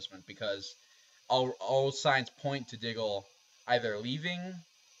with that assessment because all signs point to Diggle either leaving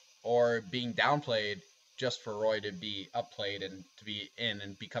or being downplayed just for Roy to be upplayed and to be in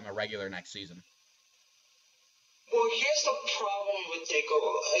and become a regular next season. Well, here's the problem with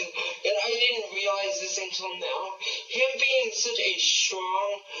Diggle, and I didn't realize this until now. Him being such a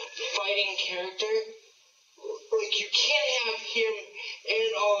strong fighting character, like, you can't have him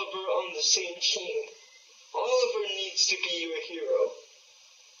and Oliver on the same team. Oliver needs to be your hero.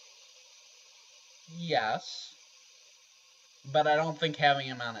 Yes, but I don't think having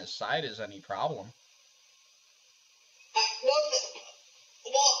him on his side is any problem.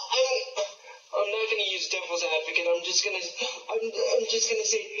 I'm not gonna use devil's advocate. I'm just gonna say,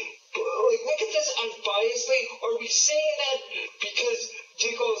 like, look at this unbiasedly. Are we saying that because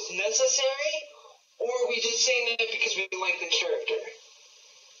Diggle is necessary, or are we just saying that because we like the character?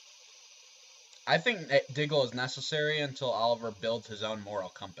 I think Diggle is necessary until Oliver builds his own moral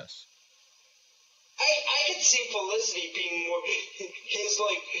compass. I could see Felicity being more his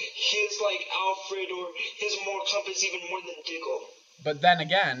Alfred or his moral compass even more than Diggle. But then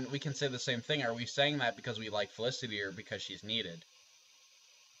again, we can say the same thing. Are we saying that because we like Felicity or because she's needed?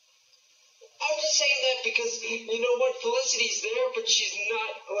 I'm just saying that because, you know what, Felicity's there, but she's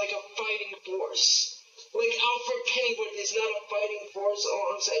not like a fighting force. Like Alfred Pennywood is not a fighting force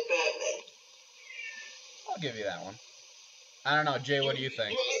alongside Batman. I'll give you that one. I don't know, Jay, what do you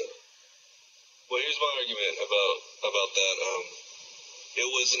think? Well, here's my argument about that. It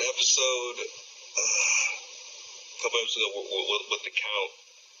was an episode a couple episodes ago with the Count,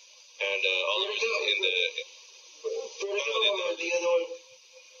 and Oliver's in the the other one.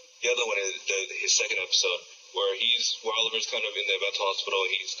 The other one is his second episode, where Oliver's kind of in the mental hospital.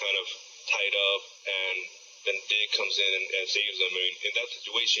 He's kind of tied up, and then Dig comes in and saves him. I mean, in that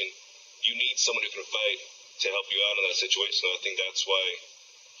situation, you need someone who can fight to help you out in that situation. I think that's why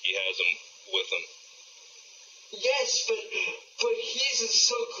he has him with him. Yes, but he's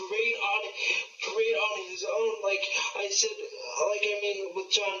so great on his own. Like I said,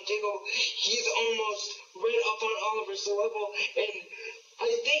 with John Diggle, he's almost right up on Oliver's level, and I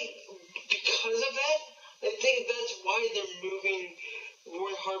think because of that, I think that's why they're moving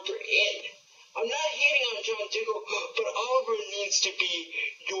Roy Harper in. I'm not hating on John Diggle, but Oliver needs to be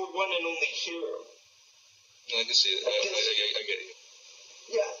your one and only hero. I can see it. I get it.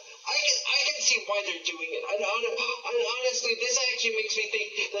 Yeah. I can see why they're doing it. And honestly, this actually makes me think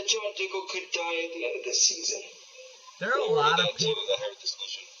that John Diggle could die at the end of this season. There are a lot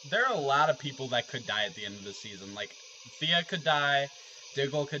of people that could die at the end of the season. Like, Thea could die,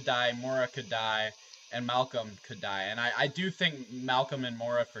 Diggle could die, Mora could die, and Malcolm could die. And I do think Malcolm and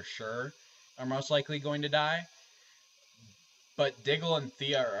Mora for sure are most likely going to die. But Diggle and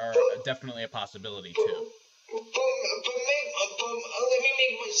Thea are definitely a possibility too. But let me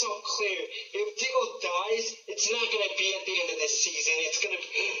make myself clear. If Diggle dies, it's not gonna be at the end of this season. It's gonna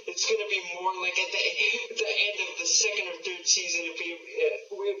be more like at the end of the second or third season if we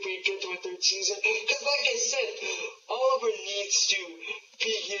get to a third season. Because like I said, Oliver needs to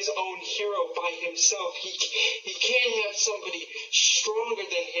be his own hero by himself. He can't have somebody stronger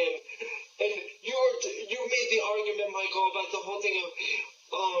than him. And you made the argument, Michael, about the whole thing of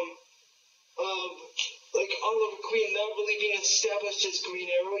like Oliver Queen not really being established as Green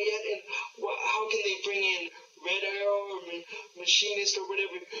Arrow yet, and how can they bring in Red Arrow or Machinist or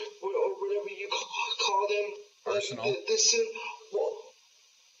whatever you call them? Arsenal. And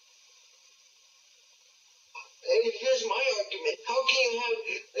here's my argument: how can you have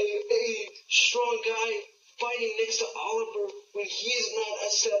a strong guy fighting next to Oliver when he's not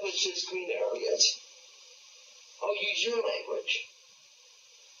established as Green Arrow yet? I'll use your language.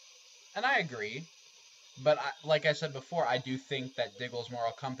 And I agree. But like I said before, I do think that Diggle's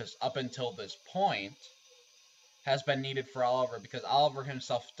moral compass up until this point has been needed for Oliver because Oliver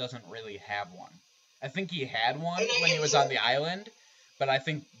himself doesn't really have one. I think he had one when he was on the island, but I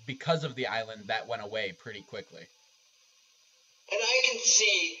think because of the island, that went away pretty quickly. And I can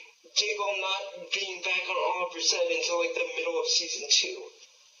see Diggle not being back on Oliver's side until like the middle of season 2.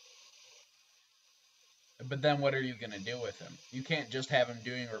 But then what are you going to do with him? You can't just have him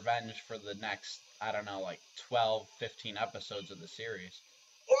doing revenge for the next, I don't know, like 12, 15 episodes of the series.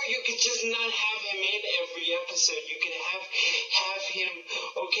 Or you could just not have him in every episode. You could have him,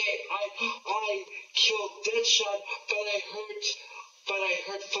 okay, I killed Deadshot, but I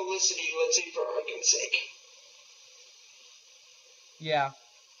hurt Felicity, let's say for argument's sake. Yeah.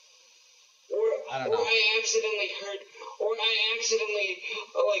 Or I don't know. Or I accidentally heard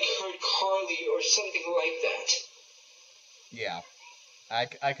Carly or something like that. Yeah, I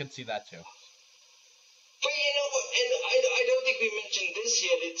could see that too. But you know, and I don't think we mentioned this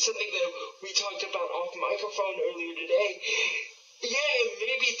yet. It's something that we talked about off microphone earlier today. Yeah, it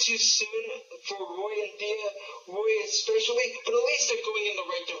may be too soon for Roy and Thea, Roy especially, but at least they're going in the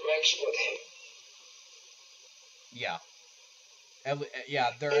right direction with him. Yeah.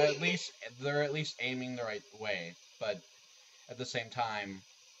 Yeah, they're at least aiming the right way, but at the same time,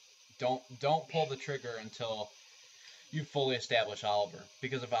 don't pull the trigger until you fully establish Oliver.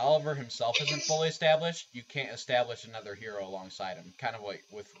 Because if Oliver himself isn't fully established, you can't establish another hero alongside him. Kind of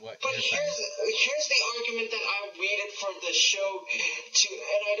with what but you're saying. Here's the argument that I waited for the show to,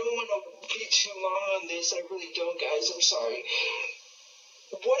 and I don't want to be too long on this. I really don't, guys. I'm sorry.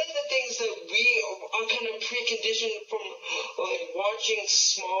 One of the things that we are kind of preconditioned from watching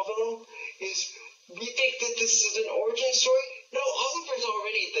Smallville is we think that this is an origin story. No, Oliver's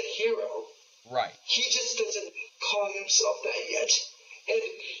already the hero. Right. He just doesn't call himself that yet. And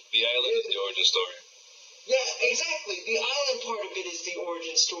the island is the origin story. Yeah, exactly. The island part of it is the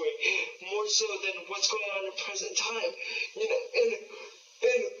origin story, more so than what's going on in present time. You know,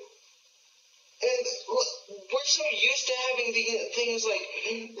 and we're so used to having the things like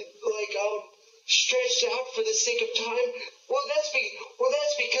stretched out for the sake of time. Well, that's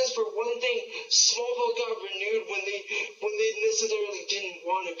because for one thing, Smallville got renewed when they necessarily didn't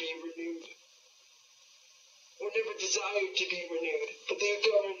want to be renewed, or never desired to be renewed, but they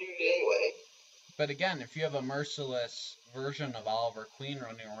got renewed anyway. But again, if you have a merciless version of Oliver Queen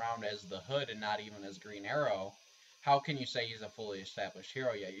running around as the Hood and not even as Green Arrow, how can you say he's a fully established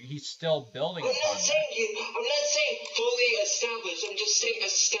hero yet? He's still building upon that. I'm not saying fully established. I'm just saying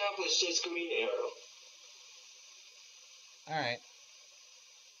established as Green Arrow. All right.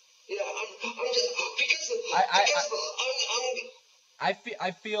 Yeah, I'm just because I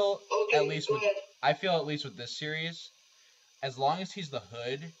feel okay, at least with this series, as long as he's the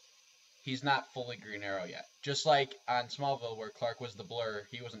Hood, he's not fully Green Arrow yet. Just like on Smallville, where Clark was the Blur,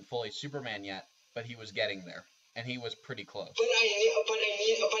 he wasn't fully Superman yet, but he was getting there, and he was pretty close. But I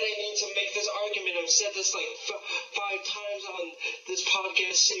need to make this argument. I've said this like 5 times on this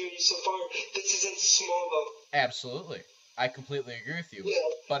podcast series so far. This isn't Smallville. Absolutely, I completely agree with you.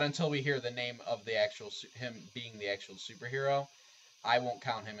 Yeah. But until we hear the name of the actual him being the actual superhero, I won't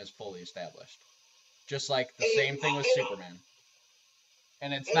count him as fully established. Just like the same thing with Superman.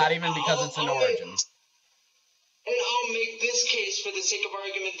 And it's not even because it's an origin. And I'll make this case for the sake of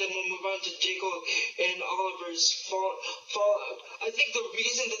argument, then we'll move on to Diggle and Oliver's fallout. I think the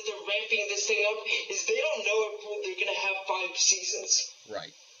reason that they're ramping this thing up is they don't know if they're going to have 5 seasons. Right.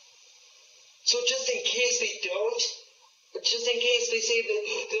 So just in case they don't, just in case they say that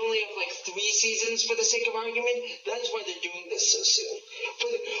they only have like 3 seasons for the sake of argument, that's why they're doing this so soon. But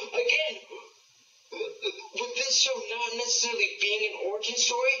again, with this show not necessarily being an origin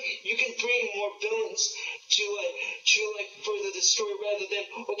story, you can bring more villains to further the story rather than,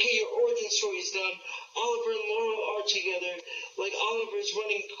 okay, your origin story is done, Oliver and Laurel are together, like Oliver's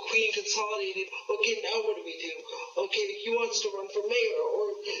running Queen Consolidated, okay, now what do we do? Okay, he wants to run for mayor,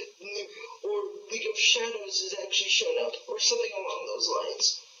 or League of Shadows has actually shown up, or something along those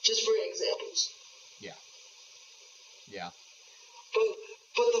lines, just for examples. Yeah.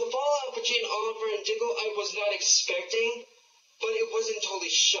 But the fallout between Oliver and Diggle I was not expecting, but it wasn't totally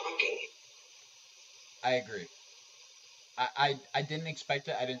shocking. I agree. I didn't expect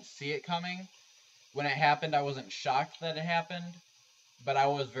it. I didn't see it coming. When it happened, I wasn't shocked that it happened, but I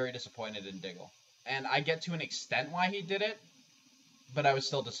was very disappointed in Diggle. And I get to an extent why he did it, but I was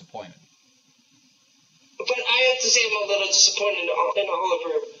still disappointed. But I have to say I'm a little disappointed in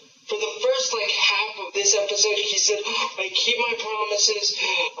Oliver. For the first half of this episode, he said, I keep my promises,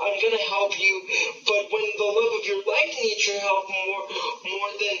 I'm going to help you, but when the love of your life needs your help more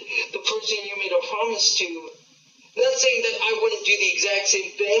than the person you made a promise to, not saying that I wouldn't do the exact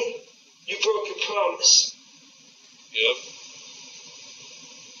same thing, you broke your promise. Yep.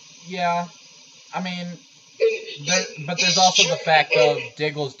 Yeah, I mean, but there's also the fact of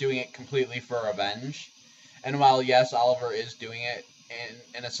Diggle's doing it completely for revenge, and while yes, Oliver is doing it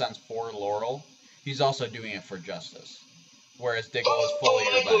in a sense for Laurel, he's also doing it for justice. Whereas Diggle is fully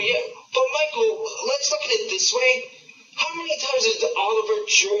revenge. But Michael, let's look at it this way. How many times has Oliver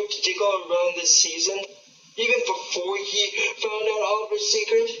jerked Diggle around this season? Even before he found out Oliver's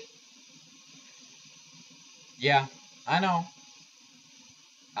secret? Yeah, I know.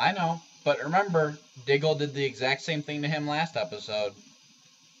 But remember, Diggle did the exact same thing to him last episode.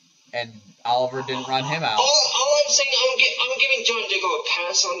 And Oliver didn't run him out. All I'm I'm saying? I'm giving John Diggle a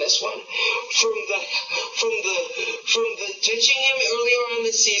pass on this one. From the ditching him earlier on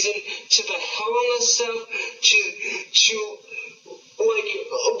this season to the Hell in a Cell to like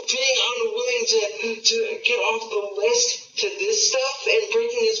being unwilling to get off the list to this stuff and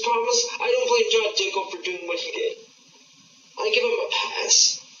breaking his promise. I don't blame John Diggle for doing what he did. I give him a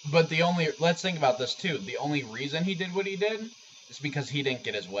pass. But let's think about this too. The only reason he did what he did is because he didn't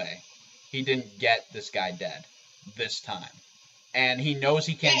get his way. He didn't get this guy dead this time. And he knows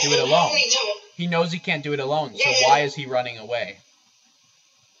he can't do it alone. He knows he can't do it alone, so why is he running away?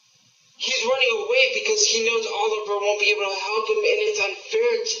 He's running away because he knows Oliver won't be able to help him, and it's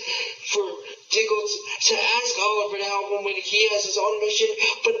unfair for Diggle to ask Oliver to help him when he has his own mission,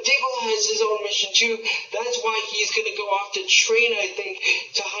 but Diggle has his own mission too. That's why he's going to go off to train, I think,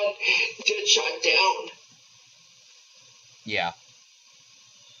 to hunt Deadshot down. Yeah.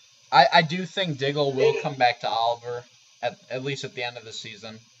 I do think Diggle will come back to Oliver, at least at the end of the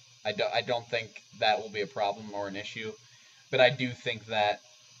season. I don't think that will be a problem or an issue, but I do think that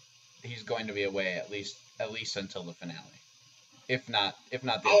he's going to be away at least until the finale, if not the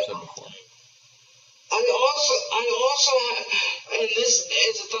episode before. I also have, and this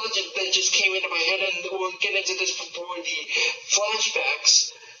is a thought that just came into my head, and we'll get into this before the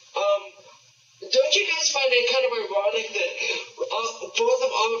flashbacks. Don't you guys find it kind of ironic that both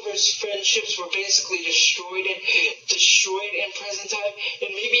of Oliver's friendships were basically destroyed in present time, and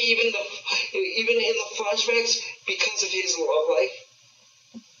maybe even in the flashbacks because of his love life?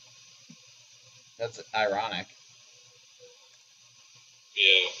 That's ironic.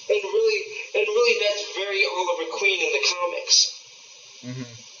 Yeah. And really, that's very Oliver Queen in the comics.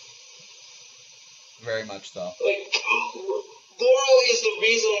 Mm-hmm. Very much so. Like, Laurel is the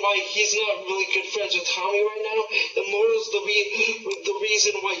reason why he's not really good friends with Tommy right now, and Laurel's the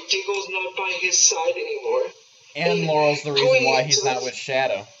reason why Diggle's not by his side anymore. And Laurel's the reason why he's not with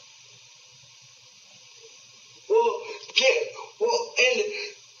Shadow.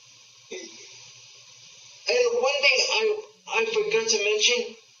 And one thing I forgot to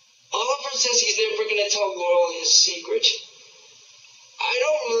mention, Oliver says he's never going to tell Laurel his secret. I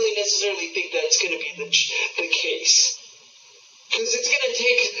don't really necessarily think that's going to be the case. Because it's going to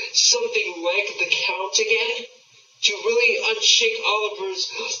take something like the Count again to really unshake Oliver's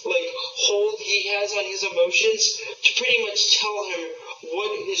hold he has on his emotions, to pretty much tell her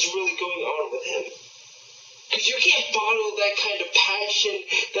what is really going on with him. Because you can't bottle that kind of passion,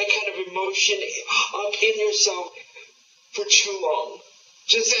 that kind of emotion up in yourself for too long.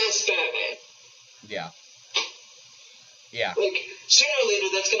 Just ask Batman. Yeah. Yeah. Sooner or later,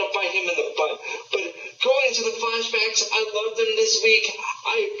 that's going to bite him in the butt. But going into the flashbacks, I loved them this week.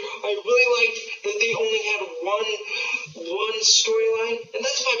 I really liked that they only had one storyline. And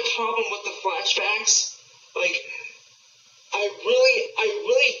that's my problem with the flashbacks. I really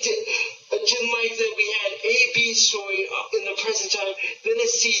didn't like that we had a B story in the present time, then a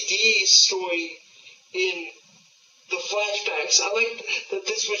CD story in the flashbacks. I like that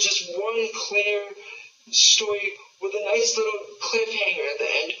this was just one clear story with a nice little cliffhanger at the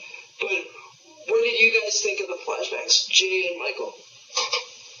end. But what did you guys think of the flashbacks, Jay and Michael?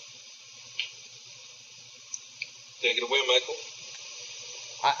 Take it away, Michael.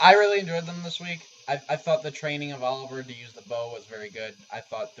 I really enjoyed them this week. I thought the training of Oliver to use the bow was very good. I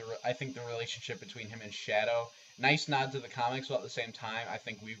think the relationship between him and Shadow, nice nod to the comics, but at the same time, I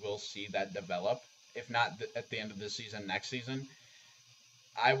think we will see that develop. If not at the end of this season, next season.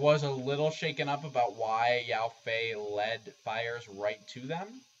 I was a little shaken up about why Yao Fei led fires right to them.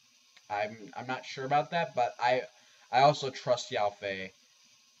 I'm not sure about that, but I also trust Yao Fei,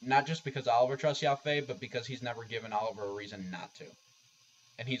 not just because Oliver trusts Yao Fei, but because he's never given Oliver a reason not to,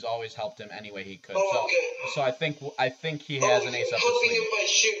 and he's always helped him any way he could. So I think he has an ace up his sleeve.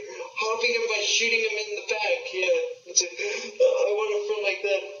 Helping him by shooting him in the back. Yeah, I want a friend like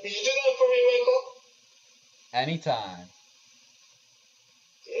that. Did you do that for me, Michael? Anytime.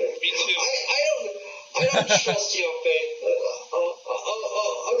 Yeah. Me too. I don't trust Yao Fei.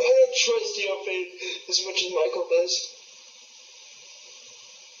 I don't trust Yao Fei as much as Michael does.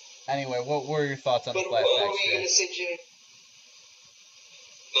 Anyway, what were your thoughts on the flashbacks? What were you going to say, Jay?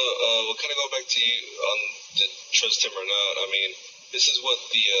 No, we'll kind of go back to you on to trust him or not. I mean, this is what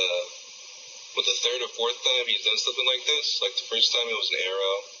the third or fourth time he's done something like this. Like the first time it was an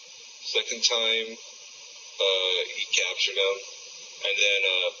arrow. Second time, he captured him, and then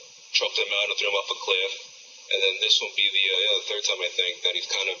choked him out and threw him off a cliff. And then this will be the third time, I think, that he's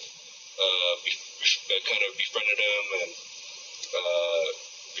kind of befriended him and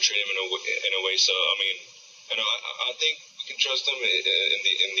betrayed him in a way. So I mean, I think we can trust him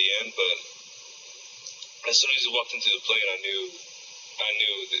in the end, but as soon as he walked into the plane, I knew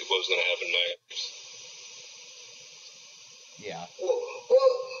what was going to happen next. Yeah.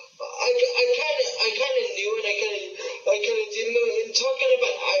 Well, I kind of knew it. I kind of didn't know. And talking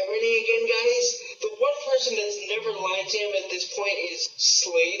about irony again, guys, the one person that's never lied to him at this point is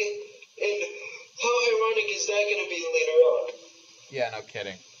Slade. And how ironic is that going to be later on? Yeah, no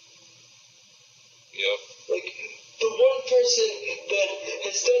kidding. Yep. Like, the one person that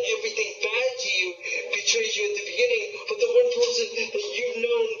has done everything bad to you betrays you at the beginning, but the one person that you've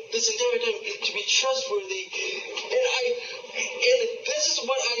known this entire time to be trustworthy. And this is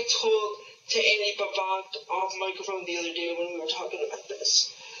what I told to Annie Babak off microphone the other day when we were talking about this.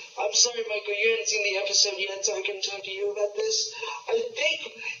 I'm sorry, Michael, you haven't seen the episode yet, so I can talk to you about this. I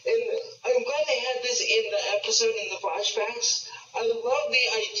think, and I'm glad they had this in the episode in the flashbacks. I love the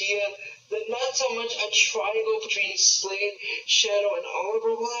idea that not so much a triangle between Slade, Shadow, and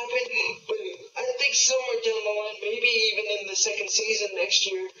Oliver will happen, but I think somewhere down the line, maybe even in the second season next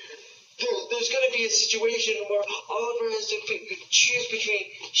year, there's going to be a situation where Oliver has to choose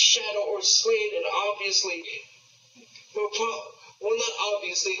between Shadow or Slade, and obviously, he'll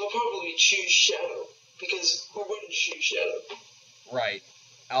probably choose Shadow, because who wouldn't choose Shadow? Right.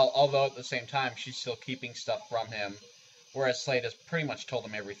 Although at the same time, she's still keeping stuff from him, whereas Slade has pretty much told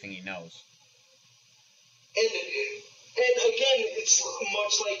him everything he knows. And again, it's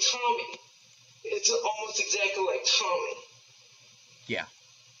much like Tommy. It's almost exactly like Tommy. Yeah.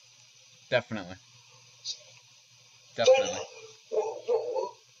 Definitely. But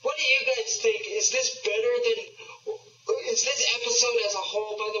what do you guys think? Is this better than... Is this episode as a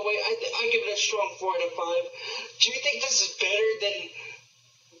whole, by the way, I give it a strong 4 out of 5. Do you think this is better than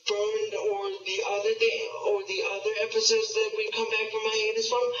Burned or the other episodes that we come back from hiatus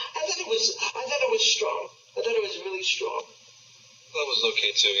from? I thought it was strong. I thought it was really strong. That was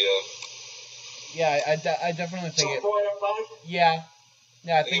okay too, yeah. Yeah, I definitely think so 4 out of 5? Yeah.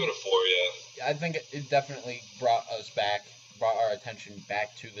 Yeah, I think give it a 4, yeah. I think it definitely brought our attention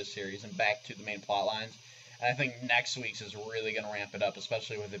back to the series and back to the main plot lines. And I think next week's is really going to ramp it up,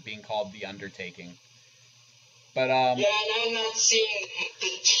 especially with it being called The Undertaking. But yeah, and I'm not seeing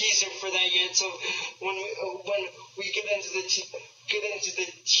the teaser for that yet. So when we get into the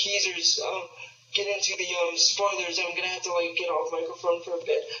teasers, get into the spoilers, I'm gonna have to get off microphone for a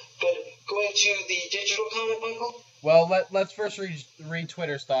bit. But going to the digital comic, Michael. Well, let's first read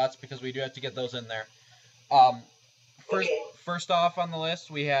Twitter's thoughts, because we do have to get those in there. First off on the list,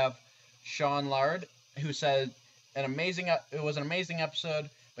 we have Sean Lard, who said it was an amazing episode,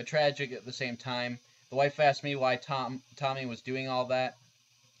 but tragic at the same time. The wife asked me why Tommy was doing all that,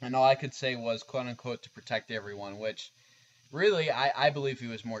 and all I could say was, quote unquote, to protect everyone, which really I believe he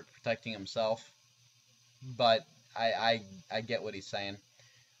was more protecting himself, but I get what he's saying.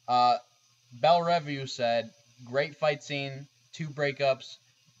 Bell Review said, great fight scene, 2 breakups,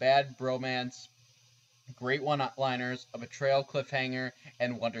 bad bromance, great one-liners, a betrayal cliffhanger,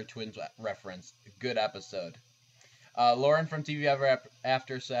 and Wonder Twins reference. Good episode. Lauren from TV Ever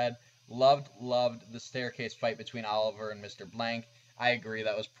After said, loved the staircase fight between Oliver and Mr. Blank. I agree,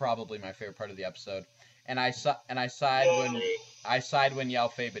 that was probably my favorite part of the episode. And I sighed when Yao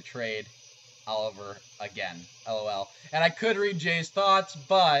Fei betrayed Oliver again. LOL. And I could read Jay's thoughts,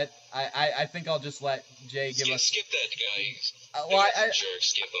 but I think I'll just let Jay give us. Skip that guy. Jerk.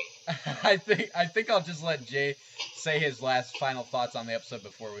 Skip him. I think I'll just let Jay say his last final thoughts on the episode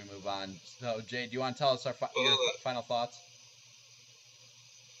before we move on. So Jay, do you want to tell us your final thoughts?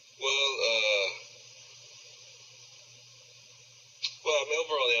 Well, I mean,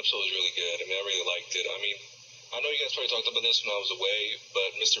 overall the episode was really good. I mean, I really liked it. I mean, I know you guys probably talked about this when I was away,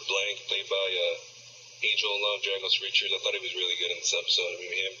 but Mr. Blank, played by Angel in Love, Dragos Richards, I thought he was really good in this episode. I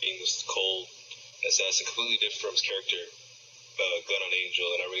mean, him being this cold assassin, completely different from his character, Gun on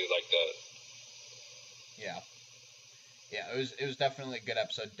Angel, and I really liked that. Yeah, it was definitely a good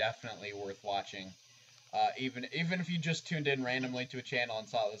episode, definitely worth watching. Even if you just tuned in randomly to a channel and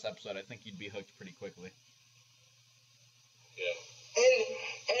saw this episode, I think you'd be hooked pretty quickly. Yeah. And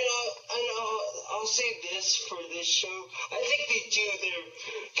I'll say this for this show. I think they do their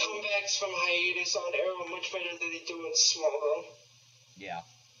comebacks from hiatus on Arrow much better than they do in Smallville. Yeah.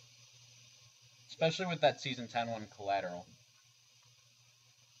 Especially with that season 10 one, Collateral.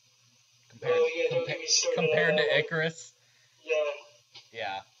 Compared to Icarus.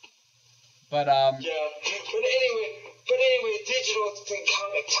 Yeah. But anyway, digital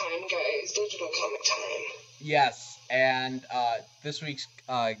comic time, guys. Digital comic time. Yes, and this week's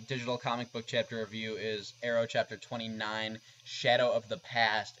digital comic book chapter review is Arrow chapter 29, Shadow of the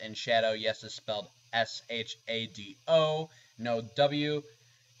Past, and Shadow, yes, is spelled S-H-A-D-O, no W.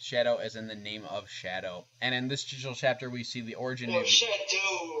 Shadow as in the name of Shadow. And in this digital chapter, we see the origin of... Shadow.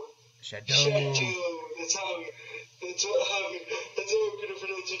 Shadow. That's how I'm gonna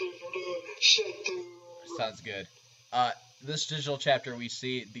pronounce it. Shadow. Sounds good. This digital chapter, we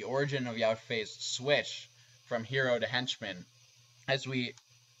see the origin of Yao Fei's switch from hero to henchman. As we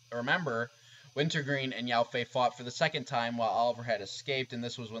remember, Wintergreen and Yao Fei fought for the second time while Oliver had escaped, and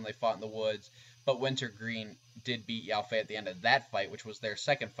this was when they fought in the woods. But Wintergreen did beat Yao Fei at the end of that fight, which was their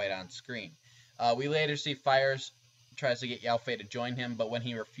second fight on screen. We later see Fires tries to get Yao Fei to join him, but when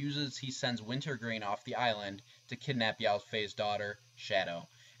he refuses, he sends Wintergreen off the island to kidnap Yao Fei's daughter, Shadow.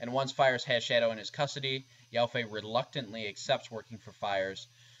 And once Fires has Shadow in his custody, Yao Fei reluctantly accepts working for Fires,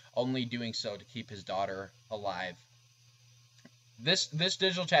 only doing so to keep his daughter alive. This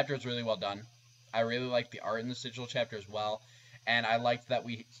digital chapter is really well done. I really like the art in this digital chapter as well. And I liked that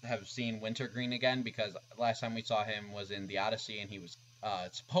we have seen Wintergreen again, because last time we saw him was in the Odyssey, and he was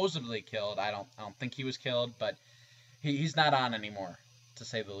supposedly killed. I don't think he was killed, but he's not on anymore, to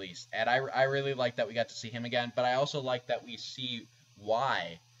say the least. And I really like that we got to see him again. But I also like that we see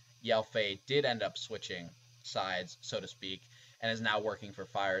why Yao Fei did end up switching sides, so to speak, and is now working for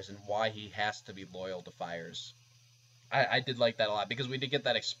Fires, and why he has to be loyal to Fires. I did like that a lot, because we did get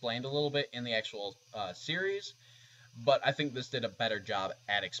that explained a little bit in the actual series, but I think this did a better job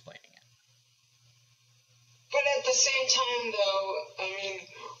at explaining it. But at the same time, though, I mean,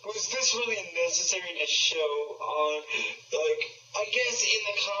 was this really necessary to show on, like, I guess in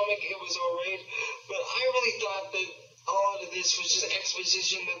the comic it was alright, but I really thought that a lot of this was just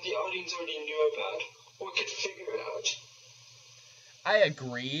exposition that the audience already knew about, or could figure out. I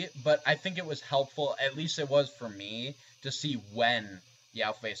agree, but I think it was helpful, at least it was for me, to see when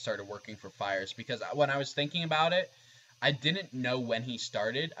Yao Fei started working for Fires, because when I was thinking about it, I didn't know when he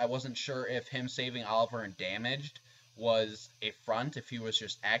started. I wasn't sure if him saving Oliver and Damaged was a front, if he was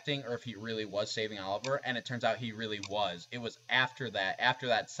just acting, or if he really was saving Oliver, and it turns out he really was. It was after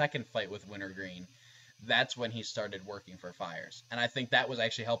that second fight with Wintergreen, that's when he started working for Fires. And I think that was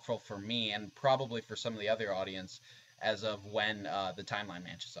actually helpful for me, and probably for some of the other audience, as of when the timeline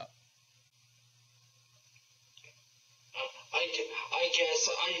matches up. I guess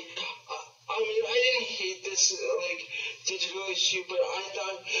I mean, I didn't hate this like digital issue, but I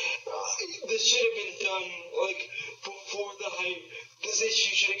thought this should have been done like before the hype. This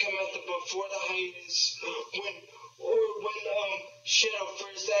issue should have come out before the hiatus, when Shadow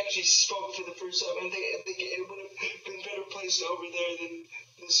first actually spoke for the first time. I think it would have been better placed over there than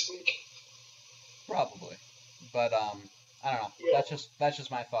this week. Probably. But I don't know. Yeah. That's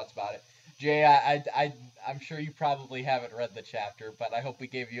just my thoughts about it. Jay, I'm sure you probably haven't read the chapter, but I hope we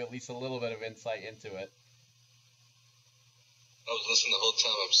gave you at least a little bit of insight into it. I was listening the whole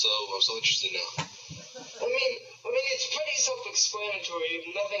time. I'm so interested now. I mean, it's pretty self-explanatory.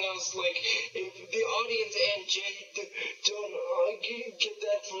 If nothing else, like if the audience and Jay don't get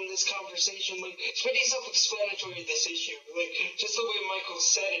that from this conversation, like it's pretty self-explanatory. This issue, like just the way Michael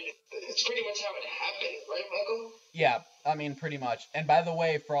said it, it's pretty much how it happened, right, Michael? Yeah, I mean, pretty much. And by the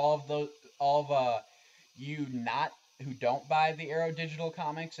way, for all of you who don't buy the Arrow digital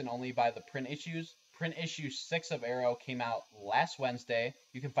comics and only buy the print issues, print issue 6 of Arrow came out last Wednesday.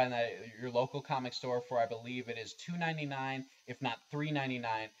 You can find that at your local comic store for, I believe it is $2.99, if not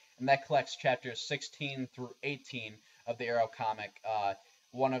 $3.99, and that collects chapters 16 through 18 of the Arrow comic.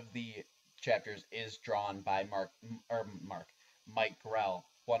 One of the chapters is drawn by Mike Grell,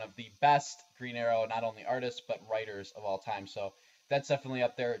 one of the best Green Arrow, not only artists, but writers of all time. So that's definitely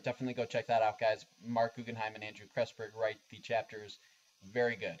up there. Definitely go check that out, guys. Mark Guggenheim and Andrew Kressberg write the chapters.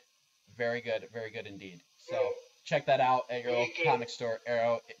 Very good. Very good indeed. So check that out at your local comic store,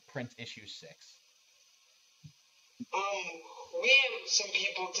 Arrow print issue 6. We have some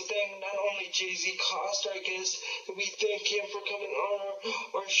people to thank, not only Jay-Z Cost, our guest, we thank him for coming on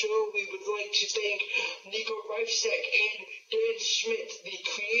our show. We would like to thank Nico Reifstek and Dan Schmidt, the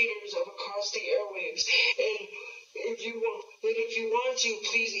creators of Across the Airwaves. And if you want to,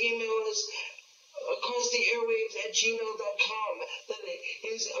 please email us acrosstheairwaves@gmail.com. That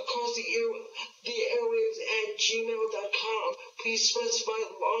is acrosstheairwaves@gmail.com. Please specify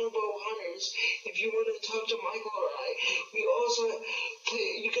Longbow Hunters if you want to talk to Michael or I.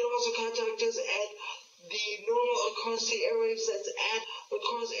 You can also contact us at the normal Across the Airwaves. That's at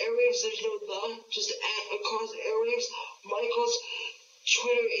Across Airwaves. There's no the, just at Across Airwaves. Michael's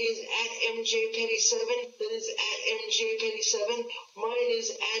Twitter is at MJPenny7. That is at MJPenny7. Mine is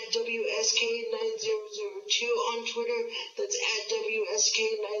at WSK9002 on Twitter. That's at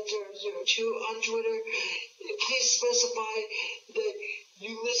WSK9002 on Twitter. Please specify that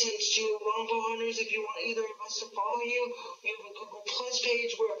you listen to Longbow Hunters. If you want either of us to follow you, we have a Google Plus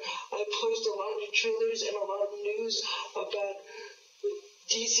page where I post a lot of trailers and a lot of news about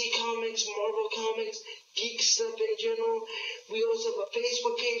DC Comics, Marvel Comics, geek stuff in general. We also have a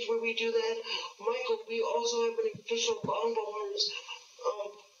Facebook page where we do that. Michael, we also have an official Longbow Hunters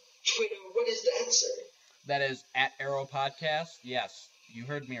Twitter. What is that, sir? That is at Arrow Podcast. Yes, you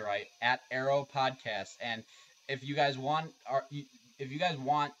heard me right. At Arrow Podcast. And if you guys want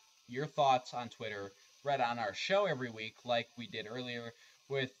your thoughts on Twitter read on our show every week, like we did earlier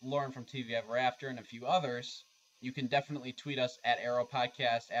with Lauren from TV Ever After and a few others, you can definitely tweet us at Arrow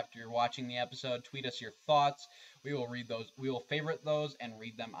Podcast after you're watching the episode. Tweet us your thoughts. We will read those. We will favorite those and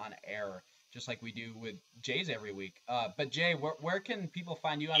read them on air, just like we do with Jay's every week. But Jay, where can people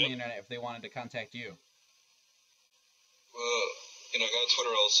find you on the internet if they wanted to contact you? I got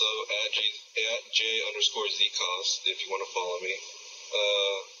Twitter also at J_Zcost if you want to follow me.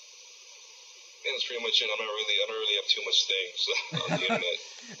 That's pretty much it. I don't really have too much things on the internet.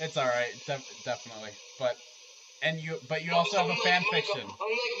 It's all right, definitely. But you also have a fan fiction.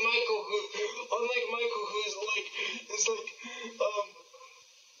 Unlike Michael, who's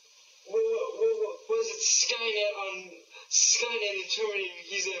what is it? Skynet and Terminator.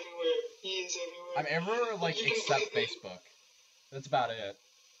 He is everywhere. I'm everywhere, except Facebook. That's about it.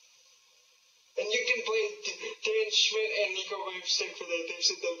 And you can blame Dan Schmidt and Nico Rivestick for that. They've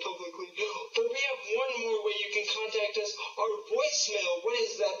said that publicly. But we have one more way you can contact us. Our voicemail. What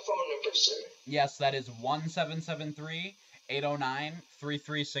is that phone number, sir? Yes, that is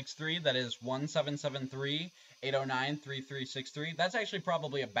 1773-809-3363. That is 1773-809-3363. That's actually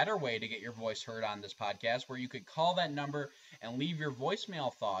probably a better way to get your voice heard on this podcast, where you could call that number and leave your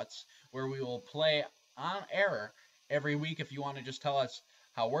voicemail thoughts, where we will play on air every week if you want to just tell us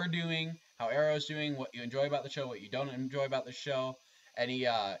how we're doing, how Arrow's doing, what you enjoy about the show, what you don't enjoy about the show, any,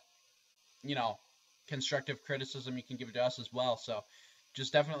 constructive criticism you can give to us as well. So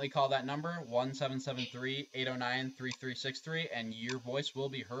just definitely call that number, 1773-809-3363, and your voice will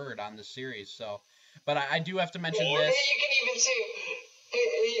be heard on the series. So, but I do have to mention this. You can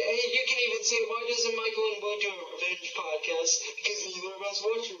even say, why doesn't Michael and Boo do a revenge podcast? Because neither of us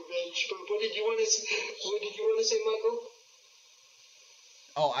watch revenge. But what did you want to say, Michael?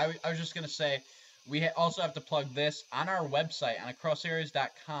 Oh, I was just going to say, we also have to plug this on our website, on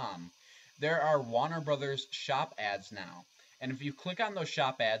acrossareas.com. There are Warner Brothers shop ads now. And if you click on those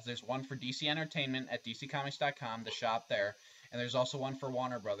shop ads, there's one for DC Entertainment at dccomics.com, the shop there. And there's also one for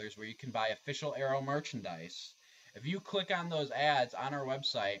Warner Brothers where you can buy official Arrow merchandise. If you click on those ads on our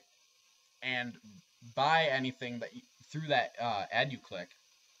website and buy anything through that ad you click,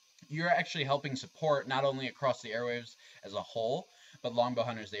 you're actually helping support not only Across the Airwaves as a whole, but Longbow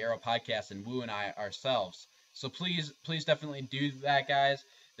Hunters, the Arrow Podcast, and Woo and I ourselves. So please definitely do that, guys.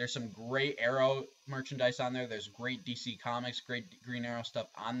 There's some great Arrow merchandise on there. There's great DC Comics, great Green Arrow stuff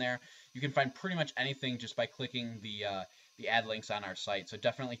on there. You can find pretty much anything just by clicking the ad links on our site. So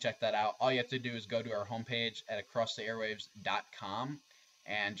definitely check that out. All you have to do is go to our homepage at acrosstheairwaves.com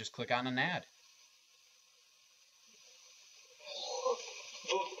and just click on an ad.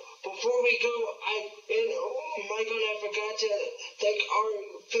 Before we go, Michael and I forgot to thank our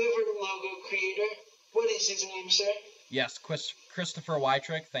favorite logo creator. What is his name, sir? Yes, Christopher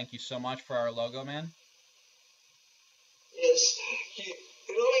Wytrick. Thank you so much for our logo, man. Yes. It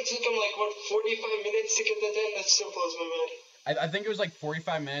only took him 45 minutes to get that done. That still blows my mind. I think it was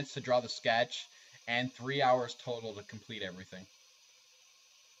 45 minutes to draw the sketch and 3 hours total to complete everything.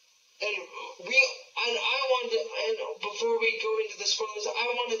 And before we go into the spoilers, I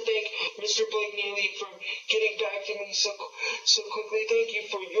want to thank Mr. Blake Neely for getting back to me so quickly. Thank you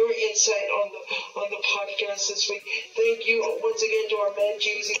for your insight on the podcast this week. Thank you once again to our man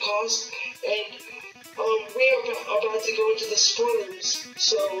Jay-Z Cost, and we are about to go into the spoilers.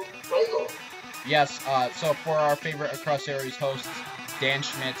 So, Michael. Yes. So for our favorite Across Areas hosts, Dan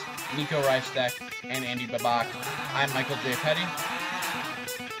Schmidt, Nico Reisdeck, and Andy Babak, I'm Michael J. Petty.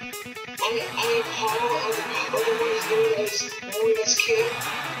 I am Paul, otherwise known as Kim.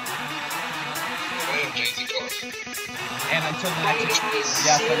 I am Jay-Z Cost. And until the next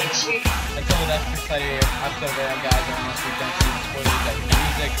exciting episode of Arrow, guys, unless we don't see the spoilers of the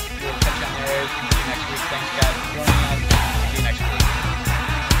music, we'll catch you on the areas. See you next week. Thanks, guys, for joining us. See you next week.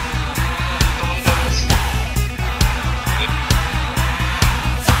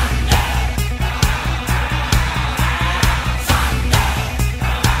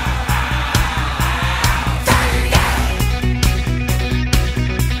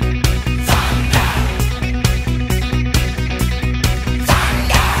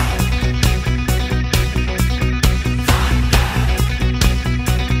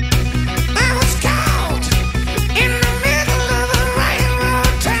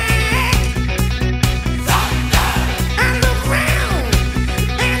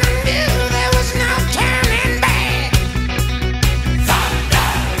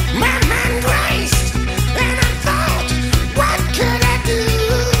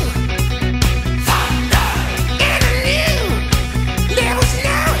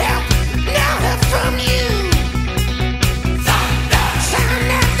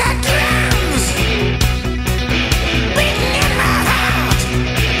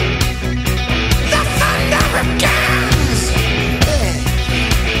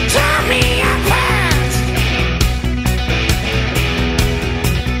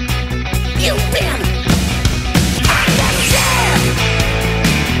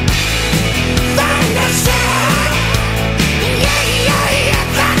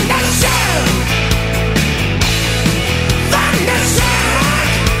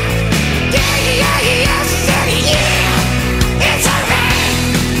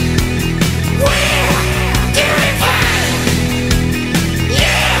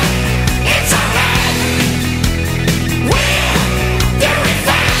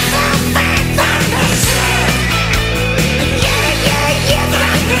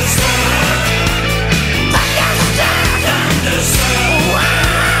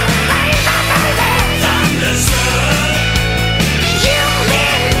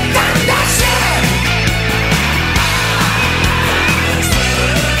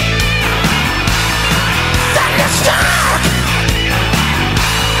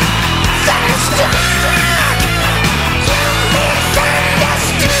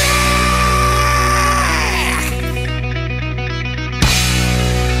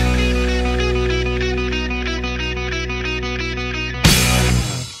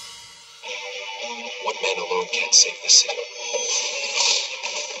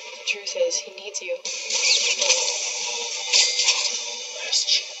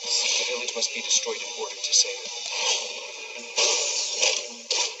 The village must be destroyed in order to save it.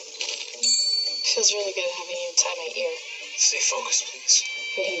 Feels really good having you inside my ear. Stay focused, please.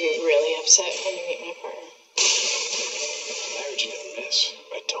 I'm gonna be really upset when you meet my partner. Marriage never miss.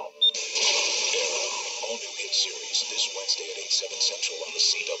 I don't. Arrow, all new hit series this Wednesday at 8/7 Central on the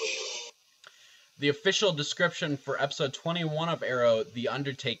CW. The official description for episode 21 of Arrow, The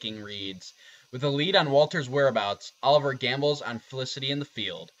Undertaking, reads, with a lead on Walter's whereabouts, Oliver gambles on Felicity in the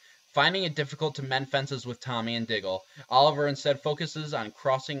field. Finding it difficult to mend fences with Tommy and Diggle, Oliver instead focuses on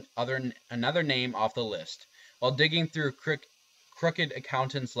crossing another name off the list. While digging through crooked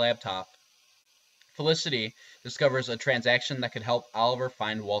accountant's laptop, Felicity discovers a transaction that could help Oliver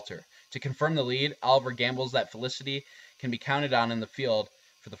find Walter. To confirm the lead, Oliver gambles that Felicity can be counted on in the field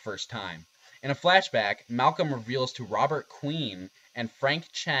for the first time. In a flashback, Malcolm reveals to Robert Queen and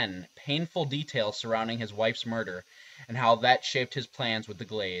Frank Chen painful details surrounding his wife's murder and how that shaped his plans with the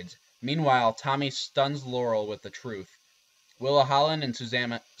Glades. Meanwhile, Tommy stuns Laurel with the truth. Willa Holland and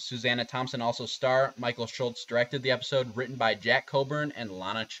Susanna Thompson also star. Michael Schultz directed the episode, written by Jack Coburn and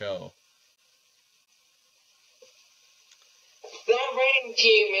Lana Cho. That writing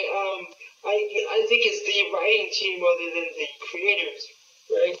team, I think it's the writing team rather than the creators,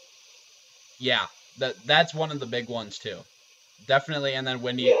 right? Yeah, that's one of the big ones too. Definitely, and then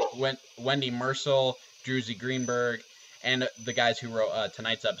Wendy Mersel, Druzy Greenberg, and the guys who wrote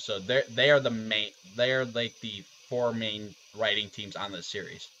tonight's episode. They are like the four main writing teams on this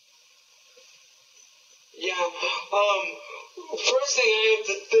series. Yeah. First thing I have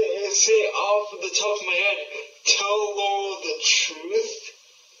to say off the top of my head, tell Laurel the truth.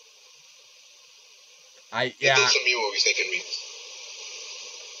 It doesn't mean what we think it means.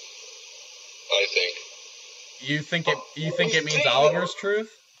 I think. You think it means Oliver's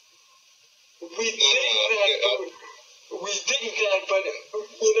truth? We think that, but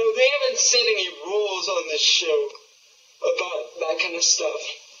they haven't set any rules on this show about that kind of stuff.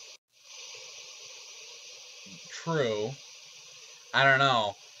 True. I don't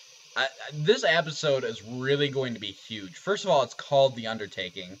know. This episode is really going to be huge. First of all, it's called The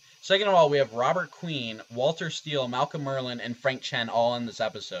Undertaking. Second of all, we have Robert Queen, Walter Steele, Malcolm Merlin, and Frank Chen all in this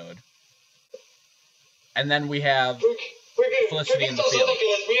episode. And then we have Felicity in the field.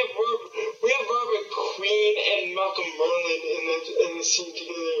 We have Robert Queen and Malcolm Merlin in the scene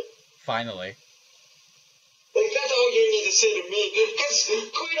together. Finally. Like, that's all you need to say to me. Because,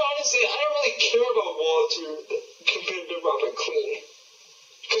 quite honestly, I don't really care about Walter compared to Robert Queen.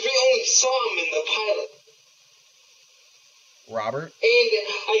 Because we only saw him in the pilot. Robert? And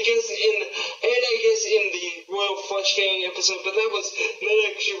I guess in the Royal Flush Gang episode, but that was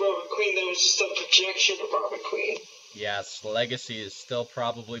not actually Robert Queen, that was just a projection of Robert Queen. Yes, Legacy is still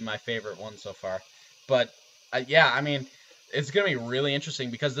probably my favorite one so far. But, yeah, I mean, it's going to be really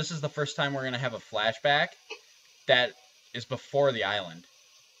interesting because this is the first time we're going to have a flashback that is before the island.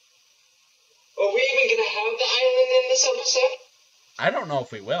 Are we even going to have the island in this episode? I don't know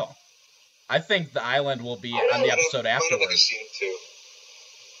if we will. I think the island will be on the episode afterwards.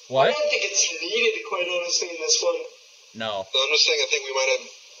 What? I don't think it's needed, quite honestly, in this one. No. I'm just saying I think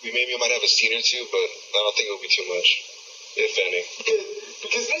we maybe might have a scene or two, but I don't think it will be too much, if any.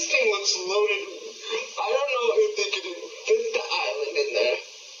 Because this thing looks loaded. I don't know if they could fit the island in there.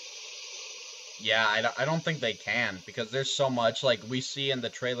 Yeah, I don't think they can, because there's so much. Like, we see in the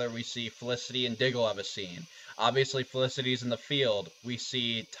trailer, we see Felicity and Diggle have a scene. Obviously, Felicity's in the field. We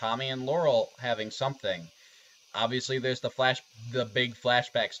see Tommy and Laurel having something. Obviously, there's the big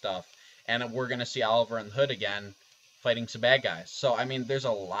flashback stuff. And we're going to see Oliver and Hood again fighting some bad guys. So, I mean, there's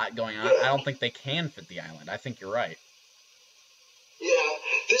a lot going on. I don't think they can fit the island. I think you're right. Yeah,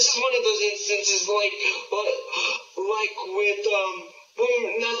 this is one of those instances like with,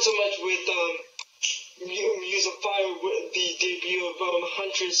 not so much with, Muse of Fire, with the debut of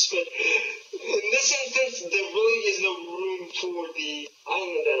Huntress, but in this instance, there really is no room for the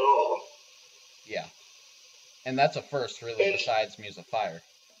island at all. Yeah. And that's a first, really, besides Muse of Fire.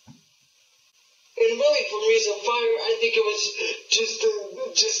 And really, for Muse of Fire, I think it was just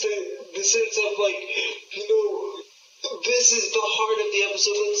the sense of, like, this is the heart of the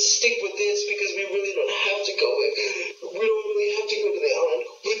episode. Let's stick with this because we really don't have to go. We don't really have to go to the island.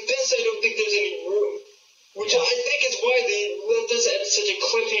 With this, I don't think there's any room. Which I think is why they left us at such a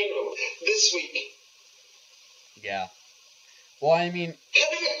cliffhanger this week. Yeah. Well, I mean,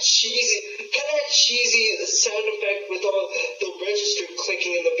 kind of a cheesy sound effect with all the register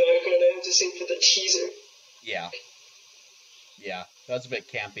clicking in the background, I have to say, for the teaser. Yeah. Yeah, that's a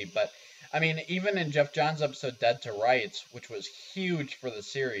bit campy, but I mean, even in Jeff Johns' episode Dead to Rights, which was huge for the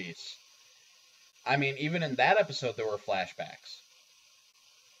series, I mean, even in that episode there were flashbacks.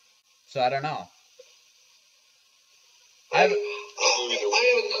 So I don't know. I have a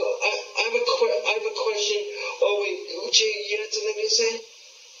question. Oh wait, Jay, you had something to say?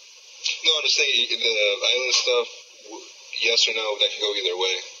 No, I'm just saying the island stuff. Yes or no? That could go either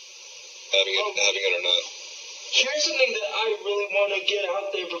way. Having it or not. Here's something that I really want to get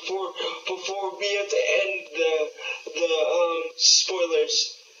out there before we have to end the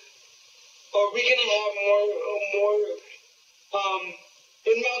spoilers. Are we gonna have more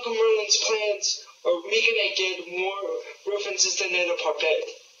in Malcolm Merlin's plans? Are we gonna get more references to Nana Parpet?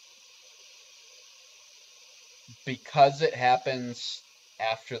 Because it happens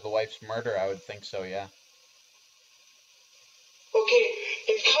after the wife's murder, I would think so, yeah. Okay,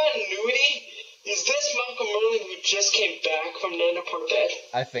 in continuity, is this Malcolm Merlin who just came back from Nana Parpet?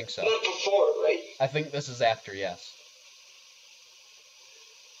 I think so. Not before, right? I think this is after, yes.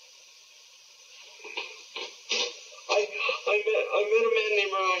 I met a man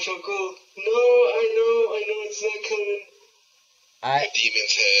named Raj Al Ghul. No, I know it's not coming. A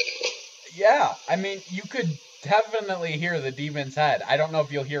demon's head. Yeah, I mean, you could definitely hear the demon's head. I don't know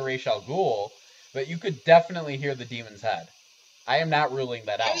if you'll hear Ra's al Ghul, but you could definitely hear the demon's head. I am not ruling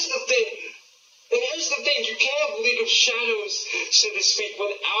that out. Here's the thing, you can't have League of Shadows, so to speak,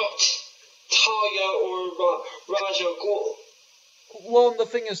 without Talia or Raj Al Ghul. Well, and the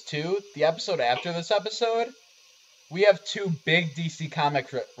thing is, too, the episode after this episode, we have two big DC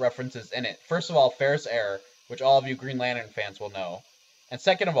Comics references in it. First of all, Ferris Air, which all of you Green Lantern fans will know. And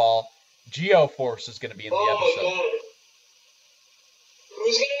second of all, Geoforce is going to be in the episode. Oh, God.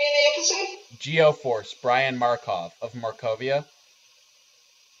 Who's going to be in the episode? Geoforce, Brian Markov of Markovia.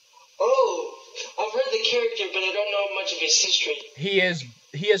 Oh, I've heard the character, but I don't know much of his history. He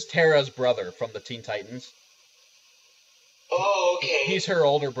is Tara's brother from the Teen Titans. Oh, okay. He's her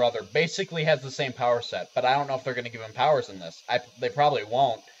older brother. Basically has the same power set, but I don't know if they're going to give him powers in this. They probably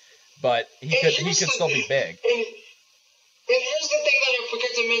won't, but he could still be big. And here's the thing that I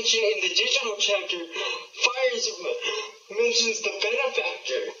forgot to mention in the digital chapter. Fires mentions the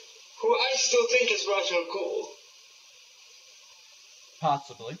benefactor, who I still think is Raj Al Ghul.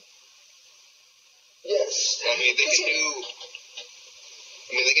 Possibly. Yes. I mean, they can do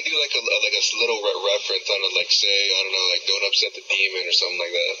like a little reference on it, like say, I don't know, like don't upset the demon or something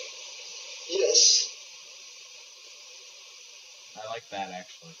like that. Yes. I like that,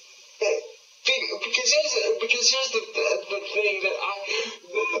 actually. Because here's the thing that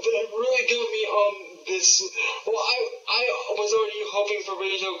really got me on this. Well, I was already hoping for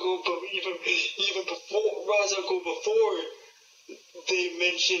Ra's al Ghul, but even before Ra's al Ghul, before they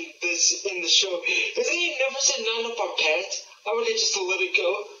mentioned this in the show, if they had never said Nana Parpet, I would have just let it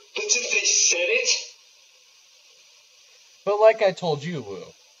go. But since they said it, but like I told you, Wu,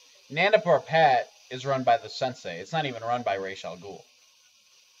 Nana Parpet is run by the Sensei. It's not even run by Ra's al Ghul.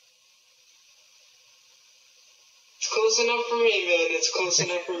 it's close enough for me, man. It's close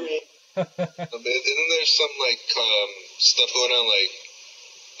enough for me. Isn't there some like stuff going on, like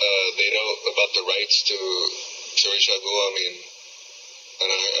they know about the rights to Ra's al Ghul? I mean,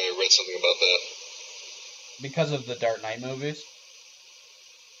 and I read something about that. Because of the Dark Knight movies?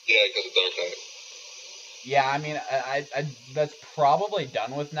 Yeah, because of Dark Knight. Yeah, I mean, I that's probably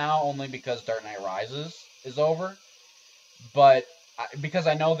done with now, only because Dark Knight Rises is over. But because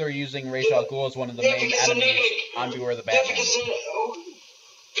I know they're using Ra's al Ghul as one of the main enemies on Beware the Batman.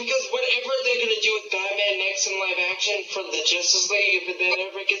 Because whatever they're gonna do with Batman next in live action for the Justice League, if it then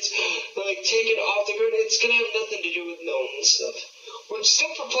ever gets like taken off the grid, it's gonna have nothing to do with Nolan stuff. Which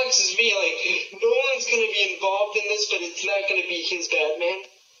still perplexes me. Like Nolan's gonna be involved in this, but it's not gonna be his Batman.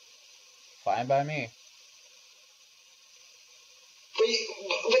 Fine by me. But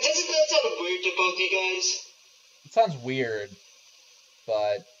doesn't that sound weird to both you guys? It sounds weird,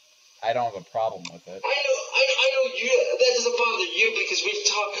 but I don't have a problem with it. I know you. That doesn't bother you because we've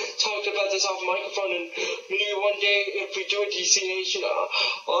talked about this off microphone, and maybe one day if we do a DC Nation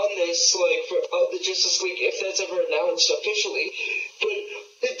on this, like for the Justice League, if that's ever announced officially, but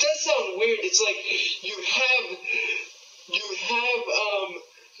it does sound weird. It's like you have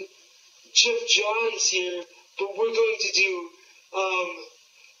Jeff Johns here, but we're going to do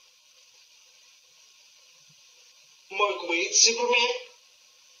Mark Waid's Superman.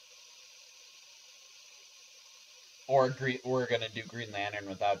 Or we're gonna do Green Lantern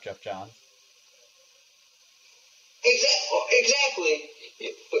without Jeff Johns. Exactly.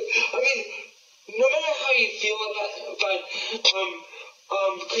 I mean, no matter how you feel about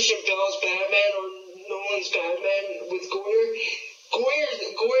Christian Bale's Batman or Nolan's Batman with Goyer,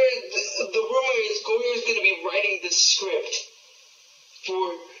 the rumor is Goyer's going to be writing the script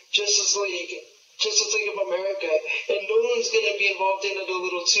for Justice League Justice League of America, and Nolan's gonna be involved in it a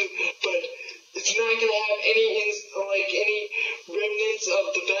little too, but it's not gonna have any remnants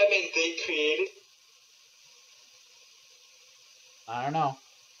of the Batman they created. I don't know.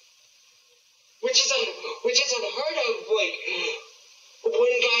 Which is unheard of. Like,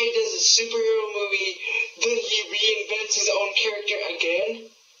 one guy does a superhero movie, then he reinvents his own character again.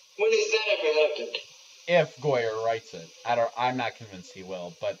 When has that ever happened? If Goyer writes it, I'm not convinced he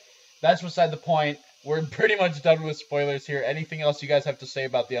will. But that's beside the point. We're pretty much done with spoilers here. Anything else you guys have to say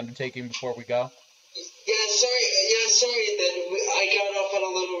about the undertaking before we go? Sorry that I got off on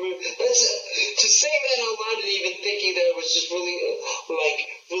a little rude. To say that out loud and even thinking that was just really,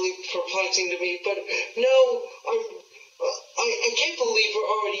 really perplexing to me. But no, I can't believe we're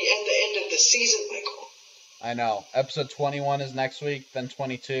already at the end of the season, Michael. I know. Episode 21 is next week, then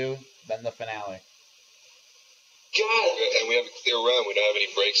 22, then the finale. God. And we have a clear run. We don't have any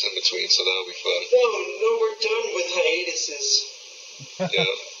breaks in between, so that'll be fun. No, we're done with hiatuses. Yeah.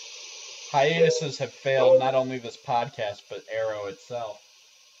 Hiatuses have failed not only this podcast, but Arrow itself.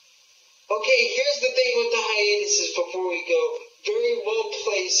 Okay, here's the thing with the hiatuses before we go. Very well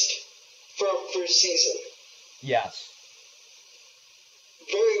placed for a first season. Yes.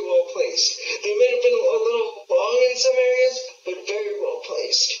 Very well placed. They may have been a little long in some areas, but very well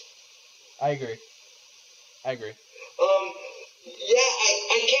placed. I agree. Yeah,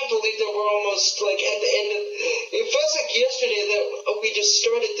 I can't believe that we're almost, at the end of... It feels like yesterday that we just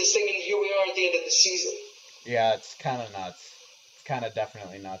started this thing, and here we are at the end of the season. Yeah, it's kind of nuts. It's kind of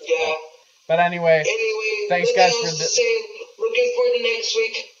definitely nuts. Yeah. But anyway, thanks guys for looking forward to next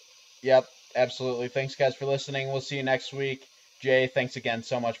week. Yep, absolutely. Thanks guys for listening. We'll see you next week. Jay, thanks again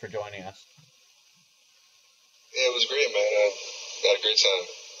so much for joining us. Yeah, it was great, man. I had a great time.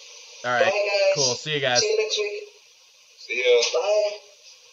 All right. Bye, guys. Cool. See you guys. See you next week. See ya. Bye.